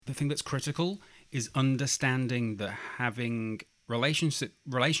thing that's critical is understanding that having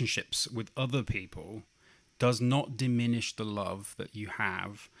relationships with other people does not diminish the love that you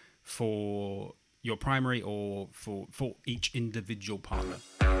have for your primary or for each individual partner.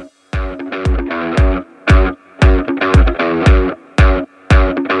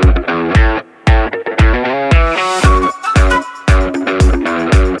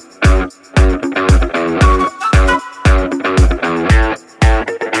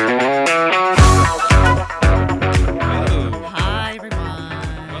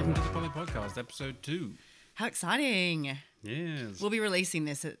 Episode 2. How exciting. Yes. We'll be releasing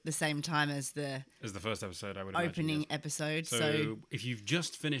this at the same time as the first episode, I would opening imagine, yes. episode. So if you've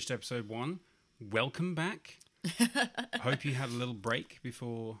just finished episode 1, welcome back. Hope you had a little break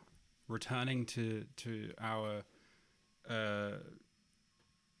before returning to our I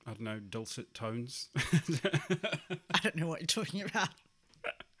don't know, dulcet tones. I don't know what you're talking about.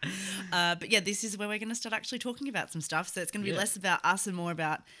 But yeah, this is where we're going to start actually talking about some stuff. So it's going to be less about us and more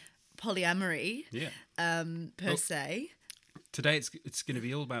about polyamory, per se. Today it's going to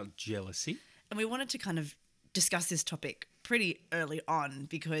be all about jealousy. And we wanted to kind of discuss this topic pretty early on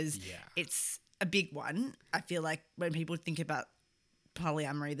because it's a big one. I feel like when people think about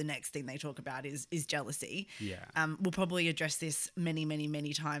polyamory, the next thing they talk about is jealousy. Yeah. We'll probably address this many, many,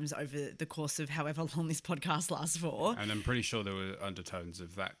 many times over the course of however long this podcast lasts for. And I'm pretty sure there were undertones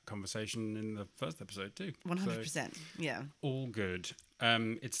of that conversation in the first episode too. 100%, so, yeah. All good.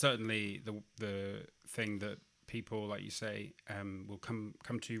 It's certainly the thing that people, like you say, will come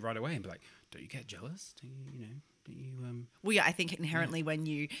to you right away and be like, "Don't you get jealous? Do you Well, yeah, I think inherently when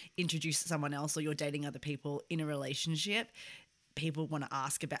you introduce someone else or you're dating other people in a relationship, people want to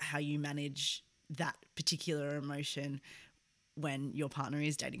ask about how you manage that particular emotion when your partner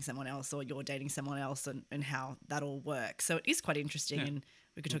is dating someone else or you're dating someone else and how that all works. So it is quite interesting and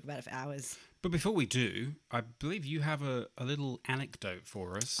we could talk about it for hours. But before we do, I believe you have a little anecdote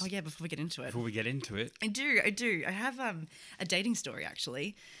for us. Oh, yeah, before we get into it. I do. I have a dating story,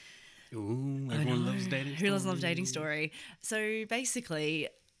 actually. Ooh, everyone loves dating stories. Who doesn't love dating story? So basically,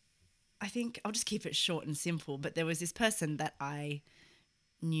 I think I'll just keep it short and simple, but there was this person that I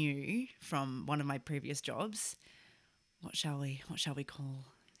knew from one of my previous jobs. What shall we call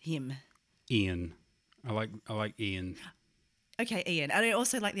him? Ian. I like Ian. Okay, Ian. And I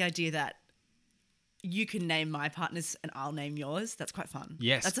also like the idea that you can name my partners and I'll name yours. That's quite fun.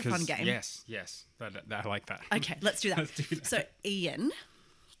 Yes. That's a fun game. Yes. I like that. Okay, let's do that. Let's do that. So Ian.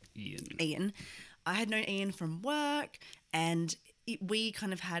 I had known Ian from work and we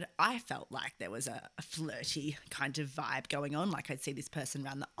kind of had, I felt like there was a flirty kind of vibe going on. Like I'd see this person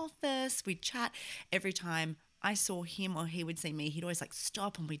around the office, we'd chat. Every time I saw him or he would see me, he'd always like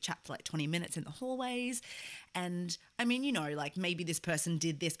stop and we'd chat for like 20 minutes in the hallways. And I mean, like maybe this person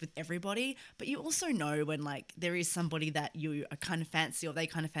did this with everybody, but you also know when like there is somebody that you are kind of fancy or they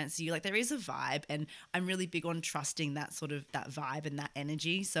kind of fancy you, like there is a vibe, and I'm really big on trusting that sort of that vibe and that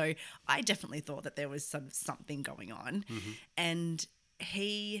energy. So I definitely thought that there was something going on. Mm-hmm. And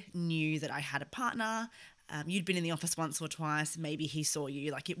he knew that I had a partner. You'd been in the office once or twice. Maybe he saw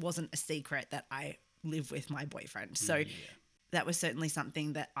you. Like it wasn't a secret that I live with my boyfriend. So that was certainly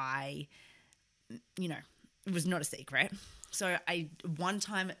something that I, it was not a secret. So one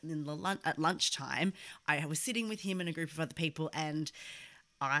time at lunchtime, I was sitting with him and a group of other people and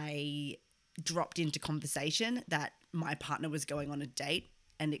I dropped into conversation that my partner was going on a date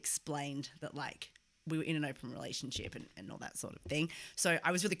and explained that like we were in an open relationship and all that sort of thing. So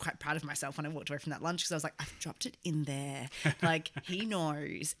I was really quite proud of myself when I walked away from that lunch because I was like, I've dropped it in there. Like he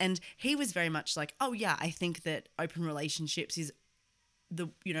knows. And he was very much like, oh yeah, I think that open relationships is the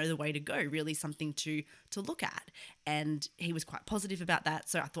way to go, really something to look at. And he was quite positive about that.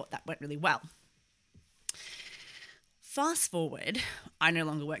 So I thought that went really well. Fast forward, I no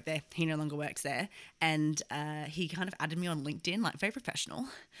longer work there. He no longer works there. And he kind of added me on LinkedIn, like very professional.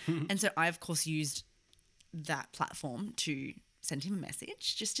 And so I, of course, used that platform to send him a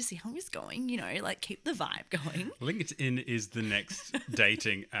message just to see how he's going, like keep the vibe going. LinkedIn is the next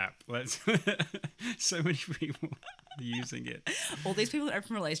dating app. So many people are using it. All these people in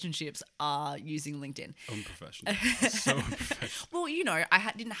open relationships are using LinkedIn. Unprofessional. So unprofessional. Well,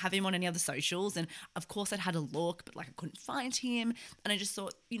 I didn't have him on any other socials, and of course I'd had a look, but like I couldn't find him, and I just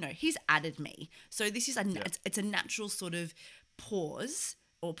thought, he's added me. So this is it's a natural sort of pause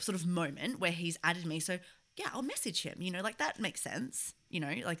or sort of moment where he's added me. So yeah, I'll message him, like that makes sense.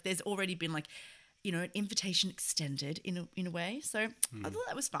 Like there's already been like, an invitation extended in a way. So I thought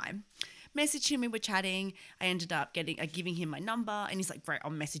that was fine. Messaged him, we were chatting. I ended up giving him my number and he's like, great,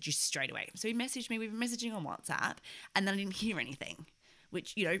 I'll message you straight away. So he messaged me, we were messaging on WhatsApp and then I didn't hear anything.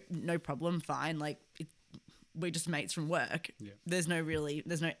 which, you know, no problem, fine. Like, we're just mates from work. Yeah. There's no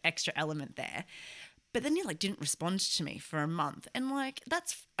extra element there. But then he like didn't respond to me for a month. And like,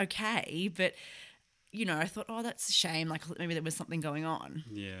 that's okay. But, you know, I thought, oh, that's a shame. Like maybe there was something going on.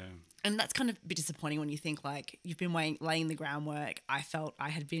 Yeah. And that's kind of a bit disappointing when you think like you've been laying the groundwork. I felt I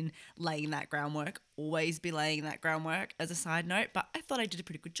had been laying that groundwork, always be laying that groundwork as a side note. But I thought I did a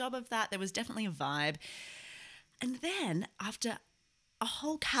pretty good job of that. There was definitely a vibe. And then after a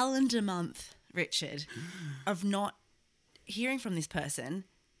whole calendar month, Richard, of not hearing from this person,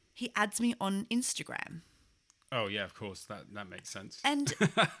 he adds me on Instagram. Oh, yeah, of course. That makes sense. And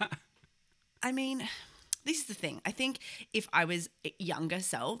I mean, this is the thing. I think if I was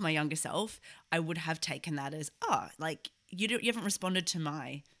my younger self, I would have taken that as, oh, like you haven't responded to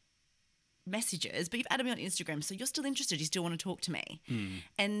my messages, but you've added me on Instagram, so you're still interested. You still want to talk to me.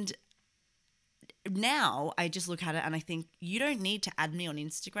 And now I just look at it and I think you don't need to add me on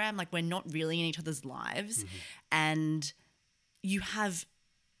Instagram. Like we're not really in each other's lives, and you have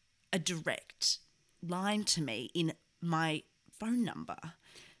a direct line to me in my phone number.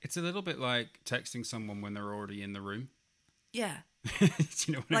 It's a little bit like texting someone when they're already in the room. Yeah. Do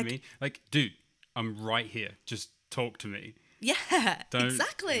you know what I mean? Like, dude, I'm right here. Just talk to me. Yeah, Don't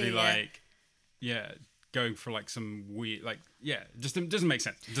exactly. be like, going for like some weird, like, just it doesn't make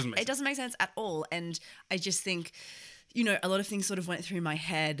sense. It doesn't make sense at all. And I just think, you know, a lot of things sort of went through my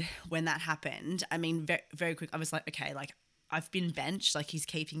head when that happened. I mean, very, very quick, I was like, okay, like I've been benched. Like he's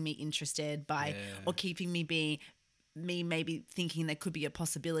keeping me interested or keeping me maybe thinking there could be a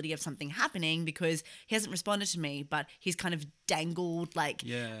possibility of something happening because he hasn't responded to me, but he's kind of dangled like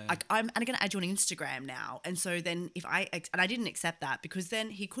I'm going to add you on Instagram now. And so then I didn't accept that because then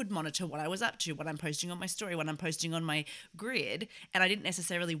he could monitor what I was up to, what I'm posting on my story, what I'm posting on my grid. And I didn't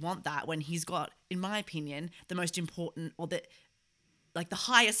necessarily want that when he's got, in my opinion, the most important or the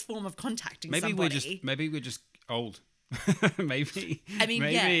highest form of contacting somebody. Maybe we're just old. maybe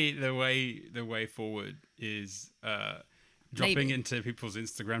the way forward is dropping into people's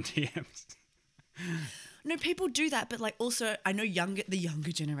Instagram DMs. No, people do that, but like also I know the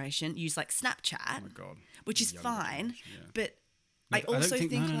younger generation use like Snapchat. Oh my god, which is fine, but I also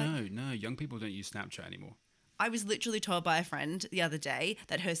think no, young people don't use Snapchat anymore. I was literally told by a friend the other day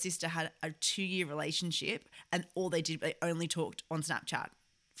that her sister had a 2-year relationship and all they only talked on Snapchat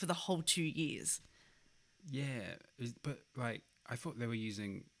for the whole 2 years. Yeah, but like I thought they were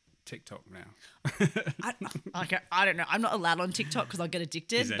using TikTok now. I don't know. I'm not allowed on TikTok because I'll get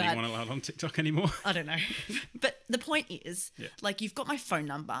addicted. Is anyone allowed on TikTok anymore? I don't know. But the point is, like, you've got my phone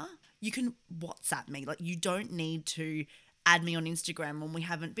number. You can WhatsApp me. Like, you don't need to add me on Instagram when we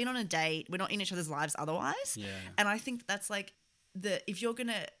haven't been on a date. We're not in each other's lives otherwise. Yeah. And I think that's like if you're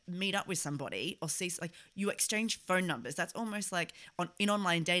gonna meet up with somebody or see, like, you exchange phone numbers. That's almost like in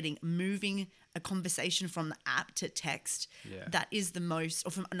online dating, moving a conversation from the app to text. Yeah. That is the most,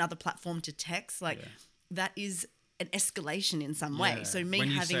 or from another platform to text. Like that is an escalation in some way. So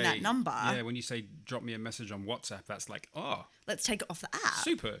having that number. Yeah, when you say drop me a message on WhatsApp, that's like, oh, let's take it off the app.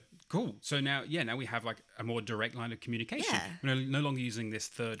 Super cool. So now we have like a more direct line of communication. Yeah. We're no longer using this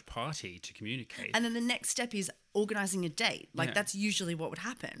third party to communicate. And then the next step is organizing a date. Like that's usually what would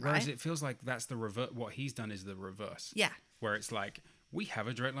happen, right? Whereas it feels like that's the reverse. What he's done is the reverse. Yeah. Where it's like, we have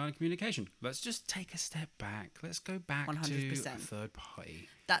a direct line of communication. Let's just take a step back. Let's go back 100%. To a third party.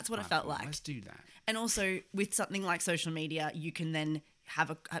 That's what it felt like. Let's do that. And also with something like social media, you can then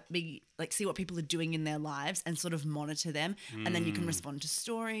see what people are doing in their lives and sort of monitor them. And then you can respond to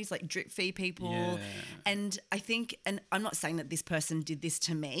stories, like drip feed people. Yeah. And I think, and I'm not saying that this person did this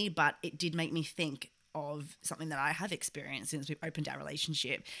to me, but it did make me think of something that I have experienced since we've opened our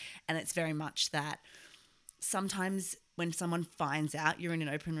relationship. And it's very much that sometimes when someone finds out you're in an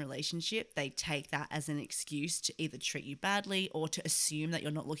open relationship, they take that as an excuse to either treat you badly or to assume that you're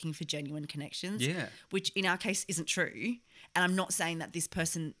not looking for genuine connections. Yeah. Which in our case isn't true. And I'm not saying that this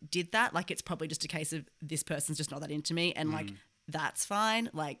person did that. Like, it's probably just a case of this person's just not that into me. And like, that's fine.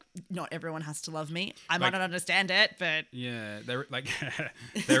 Like, not everyone has to love me. I might not understand it, but yeah, they're like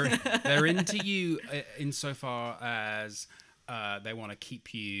they're into you insofar as they want to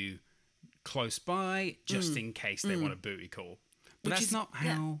keep you close by just in case they want a booty call. But that's not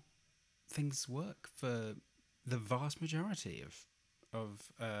how things work for the vast majority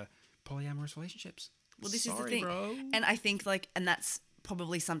of polyamorous relationships. Well, this is the thing. Bro. And I think and that's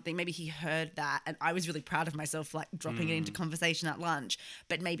probably something, maybe he heard that, and I was really proud of myself, like dropping it into conversation at lunch,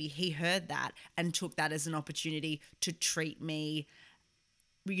 but maybe he heard that and took that as an opportunity to treat me,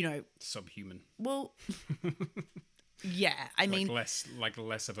 you know, subhuman. Well, Yeah, I mean, less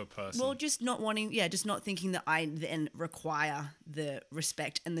of a person. well, just not wanting, just not thinking that I then require the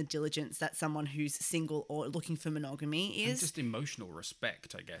respect and the diligence that someone who's single or looking for monogamy and is. just emotional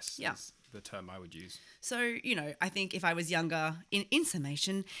respect, I guess, Yeah. is the term I would use. So, I think if I was younger, in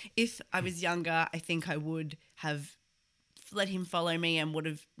summation, if I was younger, I think I would have let him follow me and would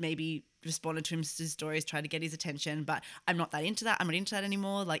have maybe responded to his stories, tried to get his attention. But I'm not that into that. I'm not into that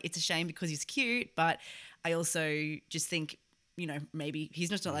anymore. Like, it's a shame because he's cute, but I also just think, maybe he's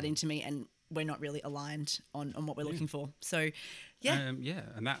just not that into me and we're not really aligned on what we're looking for. So, yeah.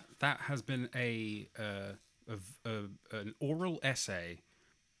 And that has been an oral essay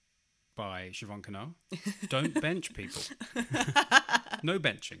by Siobhan Canal. Don't bench people. No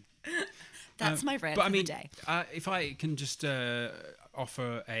benching. That's my rant but for I mean, the day. If I can just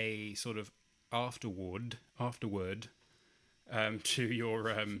offer a sort of afterword to your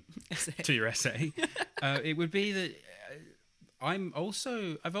essay, it would be that I've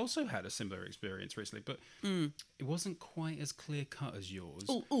also had a similar experience recently, but it wasn't quite as clear cut as yours.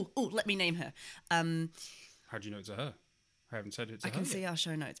 Oh, let me name her. How do you know it's a her? I haven't said it's a her. I can see yet. our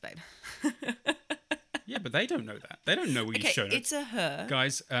show notes, babe. Yeah, but they don't know that. They don't know we use show notes. It's a her.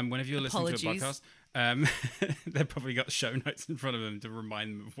 Guys, whenever you're listening to a Apologies. podcast, they've probably got show notes in front of them to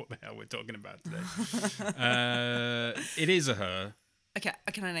remind them of what the hell we're talking about today. It is a her. Okay,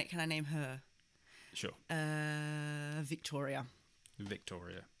 can I name her? Sure. Victoria.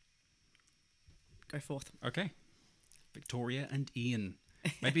 Victoria. Go forth. Okay. Victoria and Ian.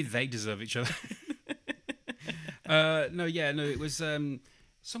 Maybe they deserve each other. No, it was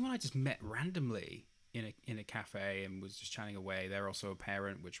someone I just met randomly in a cafe and was just chatting away. They're also a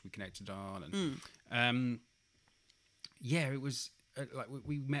parent, which we connected on, and it was like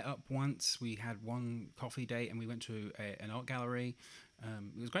we met up once. We had one coffee date and we went to an art gallery.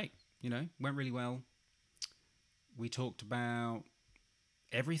 It was great, went really well. We talked about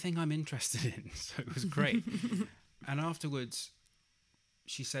everything I'm interested in, so it was great. And afterwards,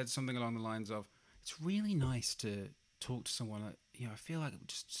 she said something along the lines of, "It's really nice to talk to someone that, I feel like we're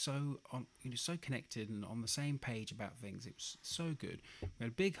just so so connected and on the same page about things. It was so good. We had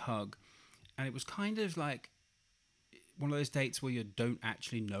a big hug, and it was kind of like one of those dates where you don't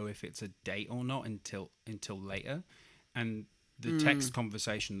actually know if it's a date or not until later. And the text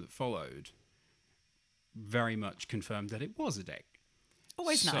conversation that followed very much confirmed that it was a date.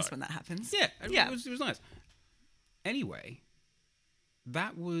 Always nice when that happens. Yeah, it was nice. Anyway,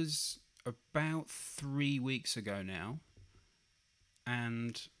 that was about 3 weeks ago now,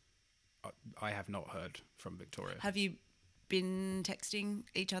 and I have not heard from Victoria. Have you been texting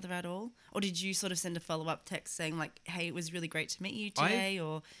each other at all? Or did you sort of send a follow-up text saying like, hey, it was really great to meet you today?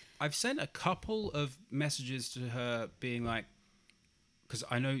 I've sent a couple of messages to her being like, because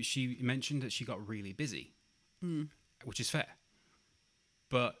I know she mentioned that she got really busy, which is fair.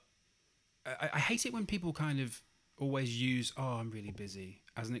 But I hate it when people kind of always use, "Oh, I'm really busy,"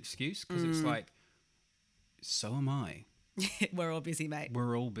 as an excuse, because it's like, so am I. We're all busy, mate.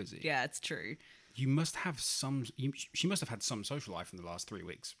 We're all busy. Yeah, it's true. You must have she must have had some social life in the last 3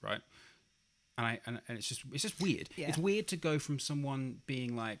 weeks, right? And it's just weird. Yeah. It's weird to go from someone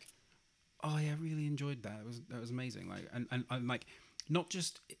being like, "Oh yeah, I really enjoyed that. That was amazing." Like, and I'm like, not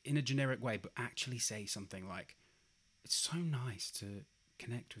just in a generic way, but actually say something like, "It's so nice to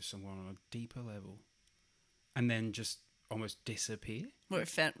connect with someone on a deeper level," and then just almost disappear. Where it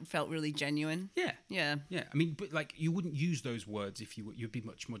felt really genuine. Yeah. Yeah. Yeah. I mean, but like, you wouldn't use those words if you'd be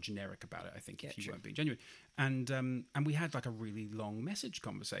much more generic about it, I think, if you weren't being genuine. And we had like a really long message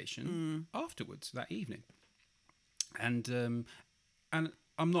conversation afterwards that evening. And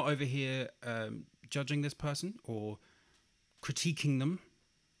I'm not over here judging this person or critiquing them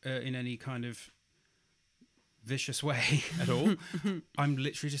in any kind of vicious way at all. I'm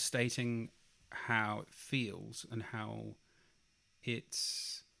literally just stating how it feels and how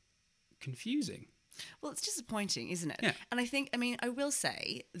it's confusing. Well, it's disappointing, isn't it? Yeah. And I will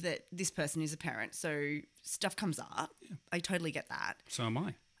say that this person is a parent, so stuff comes up. Yeah. I totally get that. So am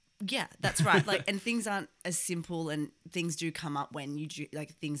I. Yeah, that's right. Like, and things aren't as simple, and things do come up when you do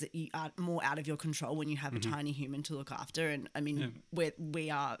like things that you are more out of your control when you have a tiny human to look after. And I mean, we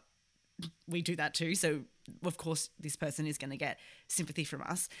do that too. So of course, this person is going to get sympathy from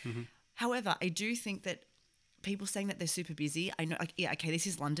us. However, I do think that people saying that they're super busy, I know, like, yeah, okay, this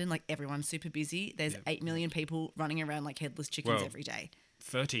is London, like everyone's super busy. There's 8 million people running around like headless chickens every day.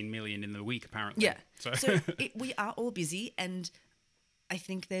 13 million in the week, apparently. Yeah. So we are all busy, and I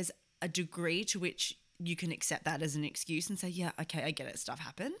think there's a degree to which you can accept that as an excuse and say, yeah, okay, I get it, stuff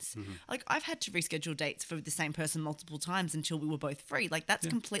happens. Like, I've had to reschedule dates for the same person multiple times until we were both free. Like, that's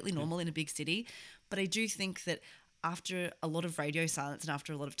completely normal in a big city. But I do think that after a lot of radio silence and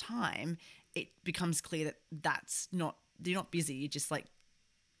after a lot of time, it becomes clear that you're not busy. You just like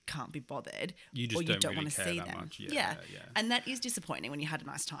can't be bothered. You just or you don't really want to care see that them. much. Yeah. And that is disappointing when you had a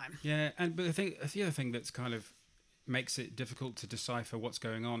nice time. Yeah, but I think the other thing that's kind of makes it difficult to decipher what's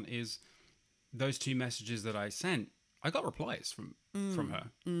going on is those 2 messages that I sent. I got replies from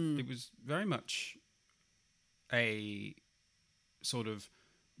her. It was very much a sort of,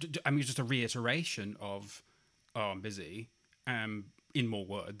 I mean, just a reiteration of, "Oh, I'm busy," in more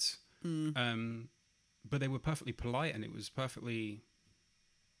words. But they were perfectly polite, and it was perfectly,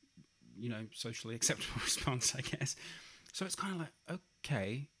 socially acceptable response, I guess. So it's kind of like,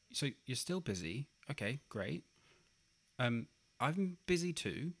 okay, so you're still busy. Okay, great. I'm busy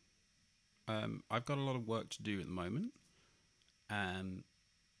too. I've got a lot of work to do at the moment.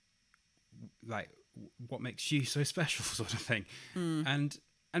 Like, what makes you so special, sort of thing. And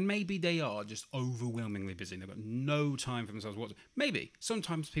maybe they are just overwhelmingly busy and they've got no time for themselves. Maybe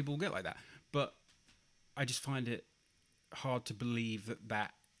sometimes people get like that, but I just find it hard to believe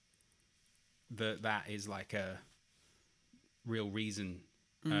that is like a real reason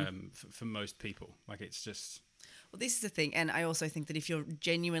for most people. Like, it's just. Well, this is the thing, and I also think that if you're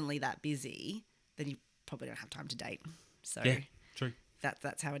genuinely that busy, then you probably don't have time to date. So yeah, true.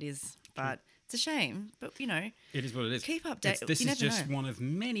 That's how it is. But it's a shame. But it is what it is. Keep updated. This is just one of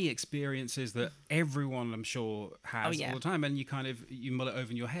many experiences that everyone, I'm sure, has all the time, and you mull it over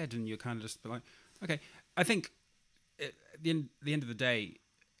in your head, and you're kind of just like, okay. I think at the end of the day,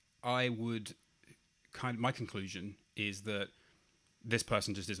 I would my conclusion is that this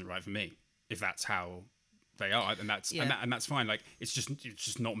person just isn't right for me. If that's how they are, and that's fine. Like, it's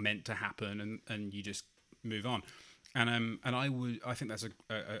just not meant to happen, and you just move on. And I think that's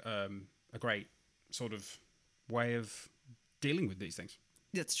a great sort of way of dealing with these things.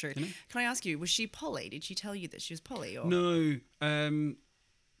 That's true. Can I ask you, was she poly? Did she tell you that she was poly? Or? No.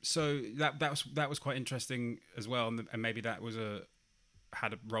 So that was quite interesting as well, and maybe that was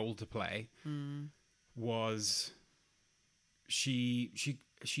had a role to play. Was she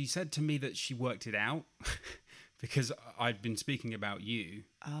said to me that she worked it out because I'd been speaking about you.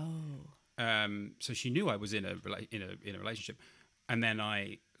 Oh. So she knew I was in a relationship, and then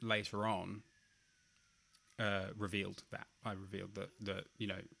I later on revealed that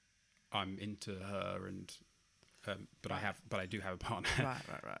I'm into her, and but I do have a partner, right.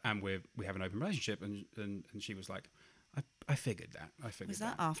 And we have an open relationship, and she was like, I figured that. Was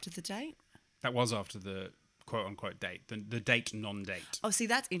that after the date? That was after the quote unquote date, the date non-date. Oh, see,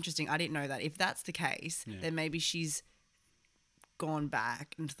 that's interesting. I didn't know that. If that's the case, then maybe she's gone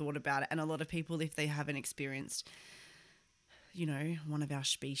back and thought about it. And a lot of people, if they haven't experienced, one of our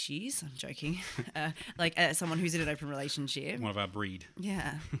species, I'm joking, someone who's in an open relationship, one of our breed,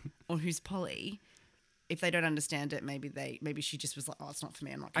 or who's poly, if they don't understand it, maybe she just was like, oh, it's not for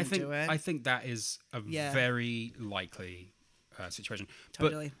me, I'm not going to do it. I think that is a very likely situation.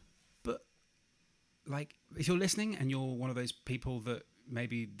 Totally. But like, if you're listening and you're one of those people that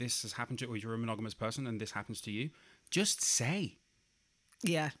maybe this has happened to, or you're a monogamous person and this happens to you, just say.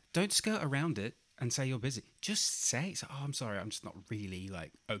 Yeah. Don't skirt around it and say you're busy. Just say, oh, I'm sorry, I'm just not really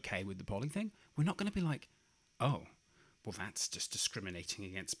like okay with the poly thing. We're not going to be like, oh, well, that's just discriminating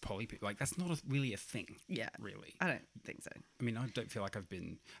against poly people. Like, that's not really a thing. Yeah. Really. I don't think so. I mean, I don't feel like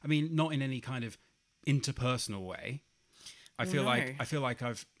not in any kind of interpersonal way. I feel like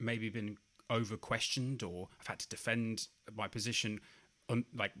I've maybe been over questioned, or I've had to defend my position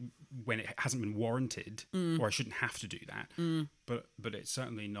like when it hasn't been warranted, or I shouldn't have to do that. But it's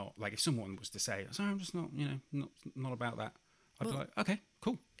certainly not like, if someone was to say, sorry, I'm just not about that, I'd be like, okay,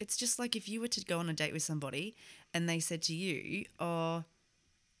 cool. It's just like if you were to go on a date with somebody and they said to you, oh,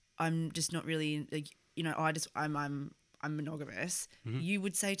 I'm just not really, like, I'm monogamous. You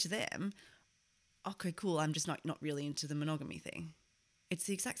would say to them, okay, cool, I'm just not really into the monogamy thing. It's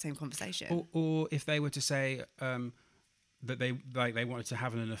the exact same conversation. Or if they were to say that they wanted to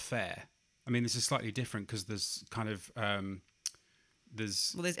have an affair. I mean, this is slightly different because there's kind of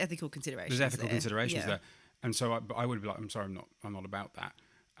there's ethical considerations. There's ethical considerations there, and so I would be like, I'm sorry, I'm not about that.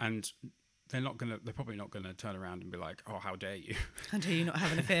 And they're probably not gonna turn around and be like, oh, how dare you? How dare you not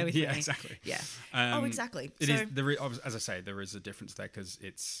have an affair with me? Yeah, exactly. Yeah. Exactly. As I say, there is a difference there because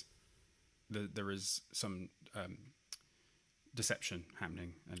there is some deception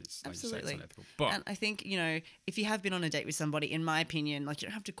happening, and it's like absolutely you say, it's unethical. But and I think if you have been on a date with somebody, in my opinion, like, you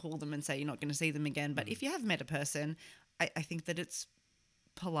don't have to call them and say you're not going to see them again. But if you have met a person, I think that it's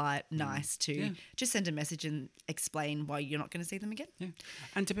polite, nice to just send a message and explain why you're not going to see them again. Yeah,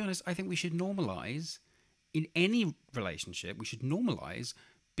 and to be honest, I think we should normalise in any relationship. We should normalise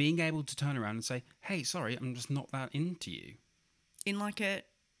being able to turn around and say, hey, sorry, I'm just not that into you. In like a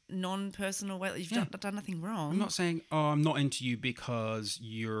non-personal way. You've done nothing wrong. I'm not saying, oh, I'm not into you because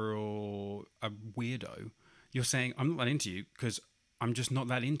you're a weirdo. You're saying, I'm not that into you because I'm just not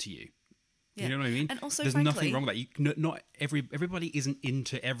that into you. Yeah. You know what I mean? And also, there's frankly, nothing wrong with that. Not everybody isn't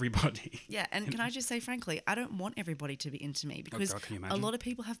into everybody. Yeah, and can I just say, frankly, I don't want everybody to be into me because can you a imagine? lot of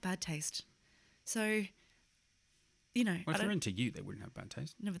people have bad taste. So, you know, Well, if they're into you, they wouldn't have bad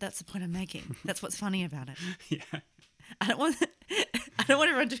taste. No, but that's the point I'm making. That's what's funny about it. Yeah. I don't want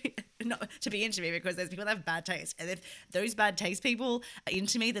everyone to be into me because there's people that have bad taste, and if those bad taste people are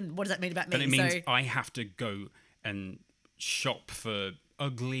into me, then what does that mean about me? Then it means I have to go and shop for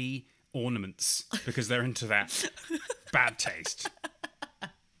ugly ornaments because they're into that bad taste.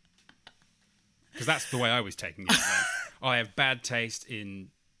 Because that's the way I was taking it. Like, I have bad taste in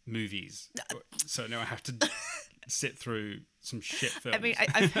movies, so now I have to sit through some shit films. I mean,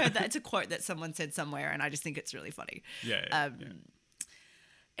 I've heard that. It's a quote that someone said somewhere, and I just think it's really funny. Yeah.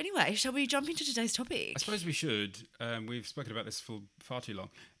 Anyway, shall we jump into today's topic? I suppose we should. We've spoken about this for far too long.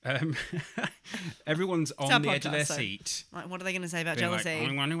 Everyone's on the edge of their seat. Like, what are they going to say about being jealousy? Like,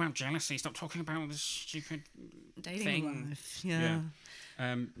 I want to have jealousy. Stop talking about this stupid dating thing. life. Yeah.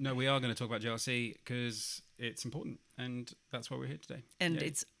 No, we are going to talk about jealousy because it's important, and that's why we're here today. And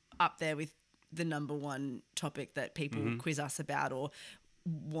it's up there with the number one topic that people quiz us about or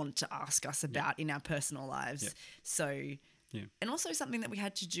want to ask us about in our personal lives. Yeah. So, and also something that we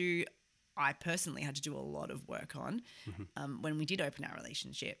had to do, I personally had to do a lot of work on when we did open our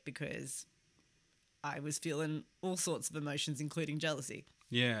relationship because I was feeling all sorts of emotions, including jealousy.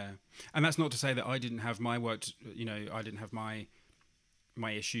 Yeah. And that's not to say that I didn't have my work, I didn't have my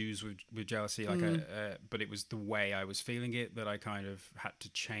issues with jealousy, but it was the way I was feeling it that I kind of had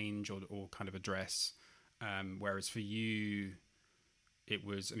to change or kind of address. Whereas for you, it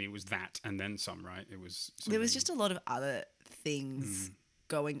was that and then some, right? There was just a lot of other things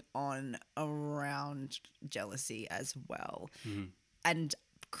going on around jealousy as well. And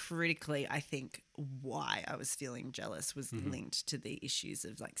critically, I think why I was feeling jealous was linked to the issues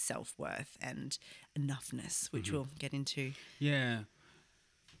of like self-worth and enoughness, which we'll get into. Yeah.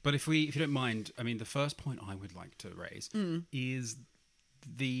 But if you don't mind, I mean, the first point I would like to raise is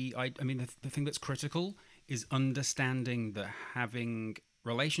the thing that's critical is understanding that having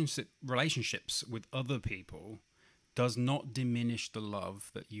relationships with other people does not diminish the love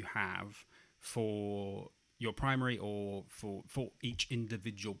that you have for your primary or for each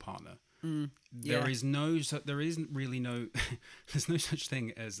individual partner. There's no such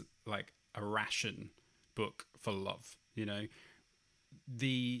thing as like a ration book for love, you know.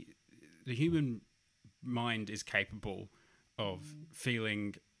 The human mind is capable of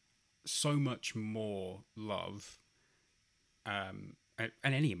feeling so much more love and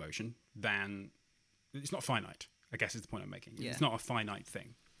any emotion than it's not finite, I guess is the point I'm making. Yeah. It's not a finite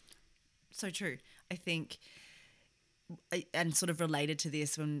thing. So true. I think, and sort of related to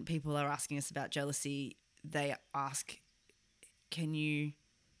this, when people are asking us about jealousy, they ask, can you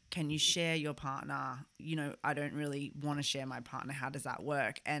share your partner? You know, I don't really want to share my partner. How does that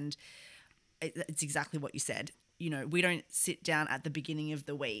work? And it's exactly what you said. You know, we don't sit down at the beginning of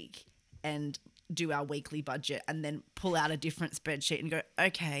the week and do our weekly budget and then pull out a different spreadsheet and go,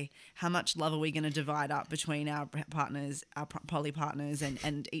 okay, how much love are we going to divide up between our partners, our poly partners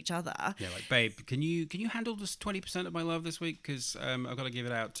and each other? Yeah, like, babe, can you handle just 20% of my love this week? Because I've got to give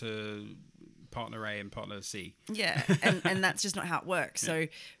it out to partner A and partner C. Yeah, and that's just not how it works. Yeah. So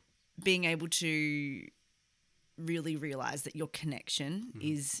being able to really realize that your connection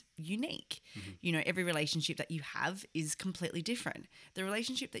is unique. You know, every relationship that you have is completely different. The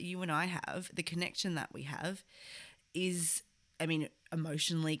relationship that you and I have, the connection that we have is, I mean,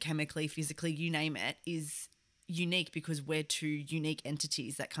 emotionally, chemically, physically, you name it, is unique because we're two unique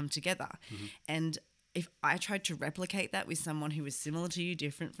entities that come together. And if I tried to replicate that with someone who was similar to you,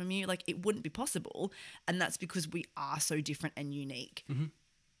 different from you, like, it wouldn't be possible. And that's because we are so different and unique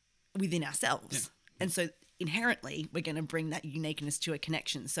within ourselves. Yeah. And so inherently, we're going to bring that uniqueness to a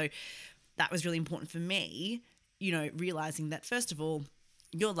connection. So that was really important for me, you know, realizing that, first of all,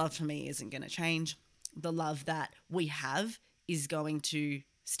 your love for me isn't going to change. The love that we have is going to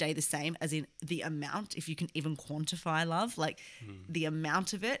stay the same, as in the amount, if you can even quantify love, like the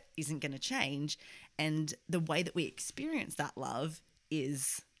amount of it isn't going to change. And the way that we experience that love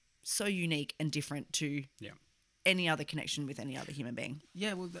is so unique and different to any other connection with any other human being.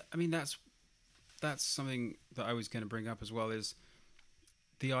 Yeah, well, I mean, that's something that I was going to bring up as well, is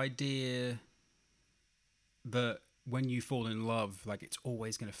the idea that when you fall in love, like, it's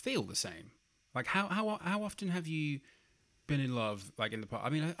always going to feel the same. Like, how often have you been in love, like in the past. I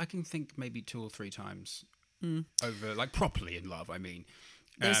mean, I can think maybe 2 or 3 times over, like properly in love. I mean,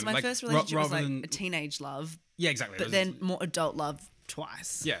 My like, first relationship was like than, a teenage love, yeah, exactly. but then more adult love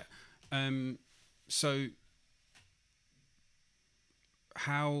twice. Yeah. So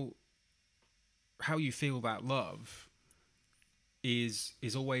how you feel about love is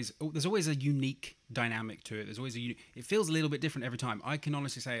always, there's always a unique dynamic to it. There's always it feels a little bit different every time. I can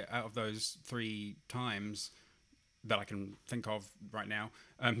honestly say out of those 3 times that I can think of right now,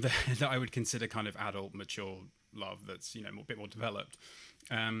 that I would consider kind of adult, mature love that's, you know, a bit more developed.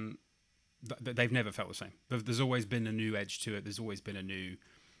 They've never felt the same. There's always been a new edge to it. There's always been a new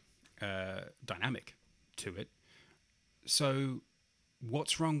dynamic to it. So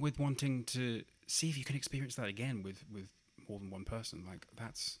what's wrong with wanting to see if you can experience that again with more than one person? Like,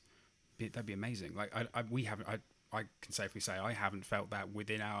 that'd be amazing. Like, I can safely say I haven't felt that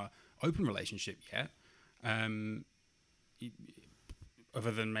within our open relationship yet. Other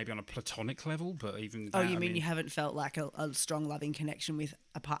than maybe on a platonic level, but even that, You mean you haven't felt like a strong loving connection with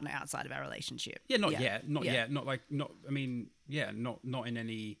a partner outside of our relationship? Yeah, not yet. Not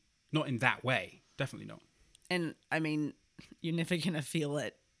in that way. Definitely not. And I mean, you're never going to feel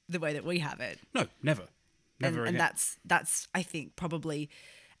it the way that we have it. No, never. Never and again. that's I think probably,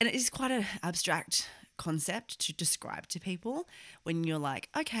 and it is quite an abstract concept to describe to people when you're like,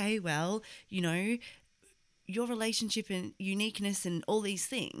 okay, well, you know, your relationship and uniqueness and all these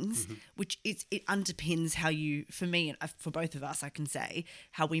things, which it underpins how you, for me and for both of us, I can say,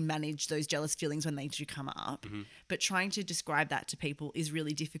 how we manage those jealous feelings when they do come up. But trying to describe that to people is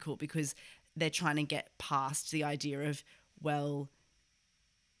really difficult because they're trying to get past the idea of, well,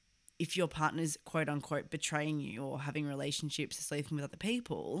 if your partner's quote unquote betraying you or having relationships or sleeping with other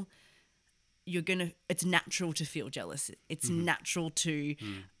people, it's natural to feel jealous. It's natural to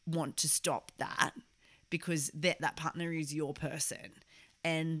want to stop that, because that partner is your person.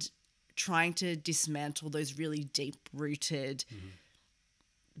 And trying to dismantle those really deep-rooted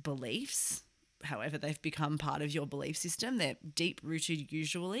beliefs, however they've become part of your belief system, they're deep-rooted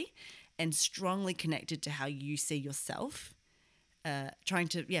usually and strongly connected to how you see yourself. Trying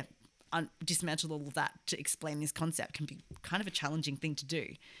to, dismantle all of that to explain this concept can be kind of a challenging thing to do.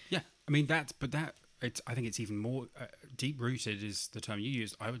 Yeah, I mean, I think it's even more deep-rooted is the term you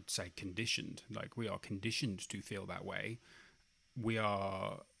used. I would say conditioned. Like, we are conditioned to feel that way.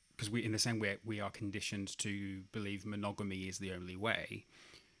 Because in the same way we are conditioned to believe monogamy is the only way,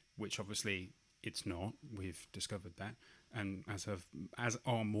 which obviously it's not. We've discovered that, and as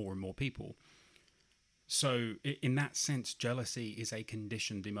are more and more people. So in that sense, jealousy is a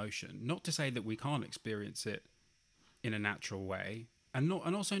conditioned emotion. Not to say that we can't experience it in a natural way, and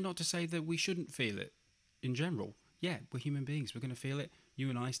also not to say that we shouldn't feel it in general. Yeah, we're human beings. We're going to feel it. You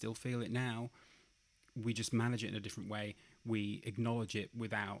and I still feel it now. We just manage it in a different way. We acknowledge it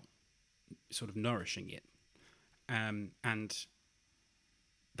without sort of nourishing it. And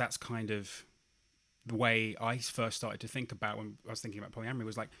that's kind of the way I first started to think about when I was thinking about polyamory.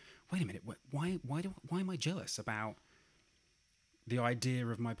 Was like, wait a minute, why am I jealous about the idea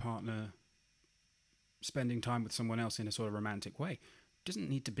of my partner spending time with someone else in a sort of romantic way? It doesn't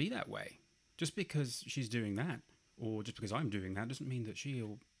need to be that way. Just because she's doing that, or just because I'm doing that, doesn't mean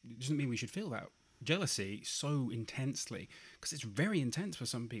we should feel that jealousy so intensely, because it's very intense for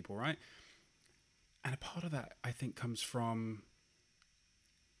some people, right? And a part of that, I think, comes from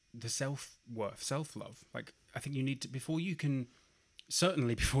the self-worth, self-love. Like, I think you need to, before you can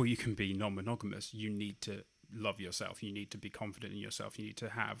be non-monogamous, you need to love yourself. You need to be confident in yourself. You need to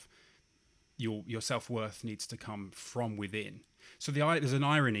have your self-worth needs to come from within. So there's an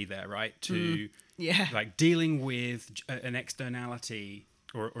irony there, right? To like dealing with an externality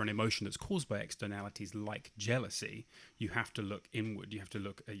or an emotion that's caused by externalities like jealousy, you have to look inward. You have to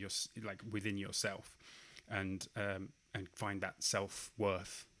look at within yourself, and find that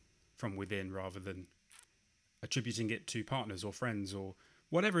self-worth from within, rather than attributing it to partners or friends or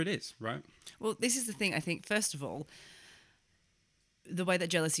whatever it is, right? Well, this is the thing. I think, first of all, the way that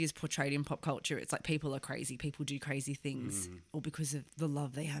jealousy is portrayed in pop culture, it's like people are crazy. People do crazy things all because of the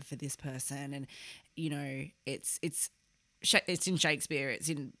love they have for this person. And, you know, it's in Shakespeare, it's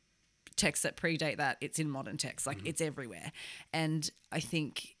in texts that predate that, it's in modern texts, like it's everywhere. And I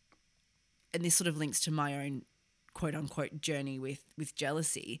think, and this sort of links to my own quote unquote journey with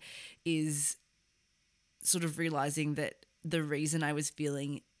jealousy, is sort of realizing that the reason I was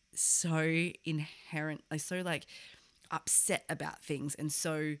feeling so upset about things and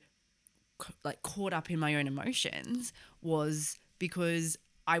so like caught up in my own emotions was because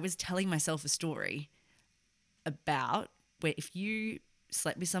I was telling myself a story about where if you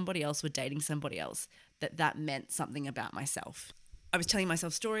slept with somebody else, were dating somebody else, that meant something about myself. I was telling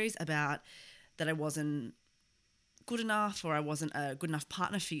myself stories about that I wasn't good enough or I wasn't a good enough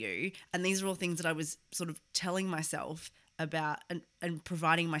partner for you. And these are all things that I was sort of telling myself about and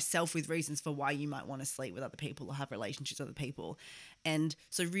providing myself with reasons for why you might want to sleep with other people or have relationships with other people. And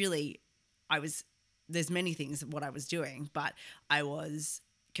so really there's many things what I was doing, but I was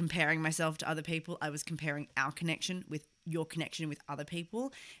comparing myself to other people. I was comparing our connection with your connection with other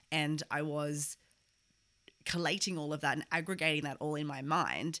people. And I was collating all of that and aggregating that all in my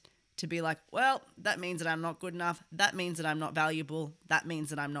mind to be like, well, that means that I'm not good enough. That means that I'm not valuable. That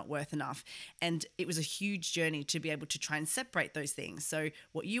means that I'm not worth enough. And it was a huge journey to be able to try and separate those things. So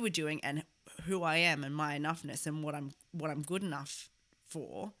what you were doing and who I am and my enoughness and what I'm good enough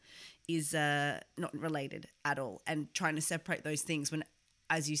for is not related at all. And trying to separate those things when,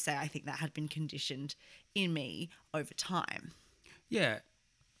 as you say, I think that had been conditioned in me over time. Yeah,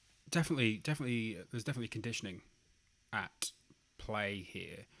 definitely. There's definitely conditioning at play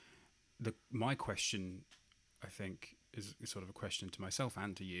here. My question, I think, is sort of a question to myself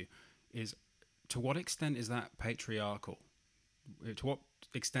and to you, is to what extent is that patriarchal? To what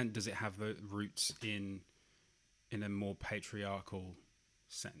extent does it have the roots in a more patriarchal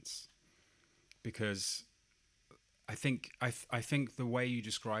sense? Because I think the way you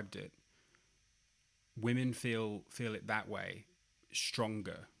described it, women feel it that way,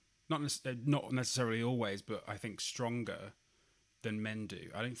 stronger. Not necessarily always, but I think stronger than men do.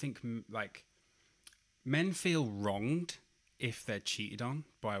 I don't think men feel wronged if they're cheated on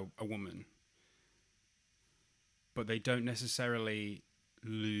by a woman, but they don't necessarily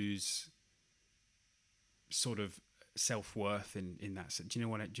lose sort of self-worth in that sense. Do you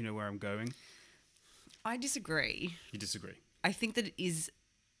know where I'm going? I disagree. You disagree? I think that it is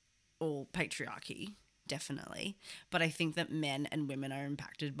all patriarchy, definitely, but I think that men and women are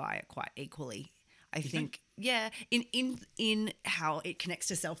impacted by it quite equally. I think, yeah, in how it connects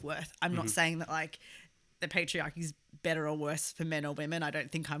to self-worth. I'm not saying that like the patriarchy is better or worse for men or women. I don't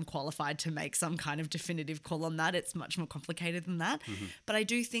think I'm qualified to make some kind of definitive call on that. It's much more complicated than that. But I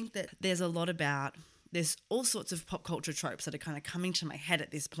do think that there's all sorts of pop culture tropes that are kind of coming to my head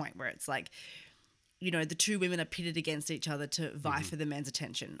at this point where it's like, you know, the two women are pitted against each other to vie for the man's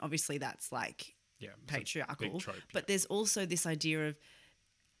attention. Obviously that's like patriarchal. Trope, but there's also this idea of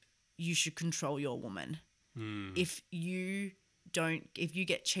you should control your woman. If you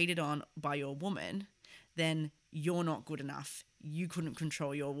get cheated on by your woman, then you're not good enough. You couldn't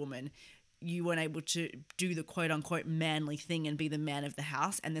control your woman. You weren't able to do the quote unquote manly thing and be the man of the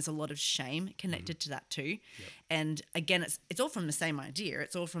house. And there's a lot of shame connected to that too. Yep. And again, it's all from the same idea.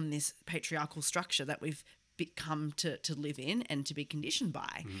 It's all from this patriarchal structure that we've become to live in and to be conditioned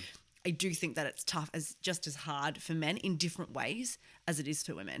by. I do think that it's tough, just as hard for men in different ways as it is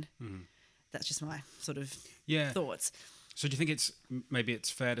for women. That's just my sort of thoughts. So do you think maybe it's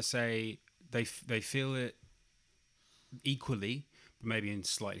fair to say they feel it equally, but maybe in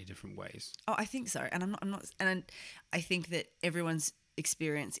slightly different ways? Oh, I think so. And I'm not, and I think that everyone's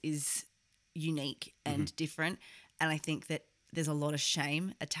experience is unique and different. And I think that there's a lot of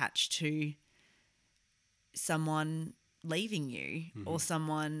shame attached to someone leaving you or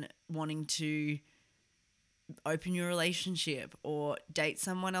someone wanting to open your relationship or date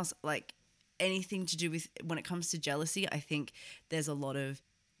someone else, like anything to do with when it comes to jealousy. I think there's a lot of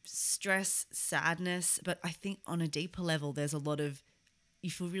stress, sadness, but I think on a deeper level there's a lot of, you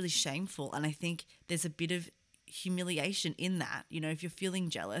feel really shameful, and I think there's a bit of humiliation in that. You know, if you're feeling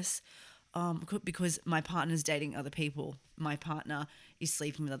jealous because my partner's dating other people, my partner is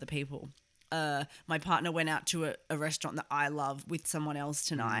sleeping with other people, my partner went out to a restaurant that I love with someone else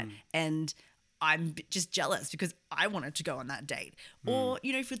tonight, and I'm just jealous because I wanted to go on that date. Or,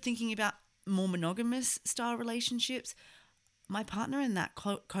 you know, if you're thinking about more monogamous style relationships, my partner and that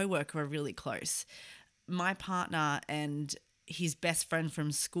co-worker are really close. My partner and his best friend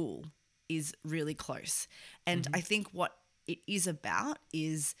from school is really close. And I think what it is about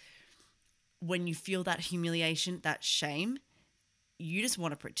is when you feel that humiliation, that shame, you just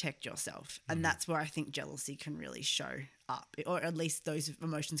want to protect yourself. And that's where I think jealousy can really show up, or at least those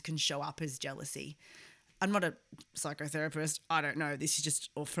emotions can show up as jealousy. I'm not a psychotherapist. I don't know. This is just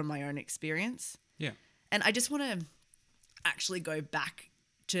all from my own experience. Yeah. And I just want to actually go back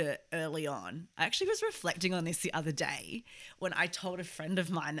to early on. I actually was reflecting on this the other day when I told a friend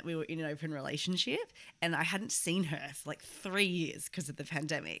of mine that we were in an open relationship and I hadn't seen her for like 3 years because of the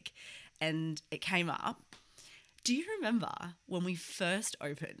pandemic. And it came up. Do you remember when we first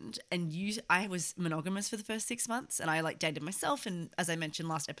opened and I was monogamous for the first 6 months and I like dated myself, and as I mentioned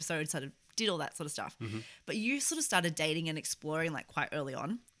last episode, sort of did all that sort of stuff. But you sort of started dating and exploring like quite early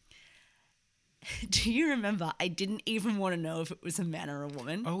on. Do you remember? I didn't even want to know if it was a man or a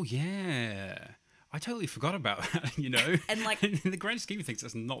woman. Oh yeah, I totally forgot about that. You know, And, like- in the grand scheme of things,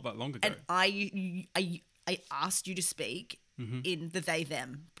 that's not that long ago. And I asked you to speak in the they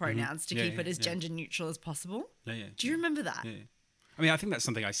them pronouns to Yeah, keep yeah, it as yeah. gender neutral as possible. Yeah. Do you remember that? Yeah. I mean, I think that's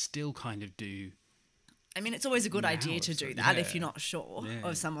something I still kind of do. I mean, it's always a good Now, idea to so- do that if yeah. you're not sure Yeah.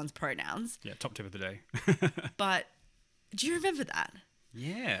 of someone's pronouns. Yeah, top tip of the day. But do you remember that?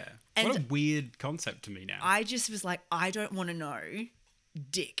 Yeah. And- What a weird concept to me now. I just was like, I don't want to know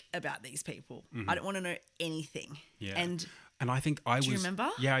dick about these people. I don't want to know anything. Yeah. And I think I was. you remember?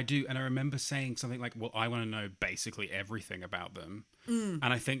 Yeah, I do. And I remember saying something like, well, I want to know basically everything about them. And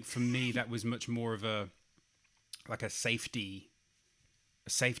I think for me, that was much more of a safety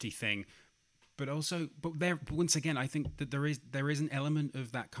thing. But also, but once again, I think that there is an element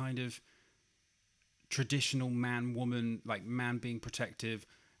of that kind of traditional man-woman, like man being protective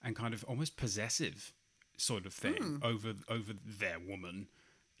and kind of almost possessive sort of thing over their woman.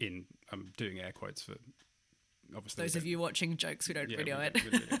 I'm doing air quotes for obviously those of you watching jokes, we don't video we it. don't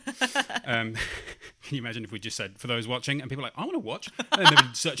video it. Can you imagine if we just said for those watching and people are like, I want to watch, and they've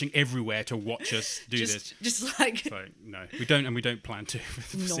been searching everywhere to watch us do this. Just like, So no, we don't plan to.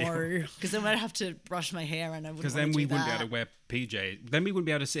 no, because then I'd have to brush my hair and I wouldn't. Because then wanna we do wouldn't be that. able to wear PJ. Then we wouldn't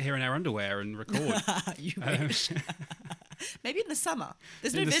be able to sit here in our underwear and record. You wish. Maybe in the summer.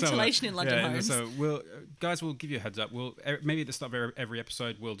 There's no In the summer. ventilation in London yeah, homes. So guys, we'll give you a heads up. We'll maybe at the start of every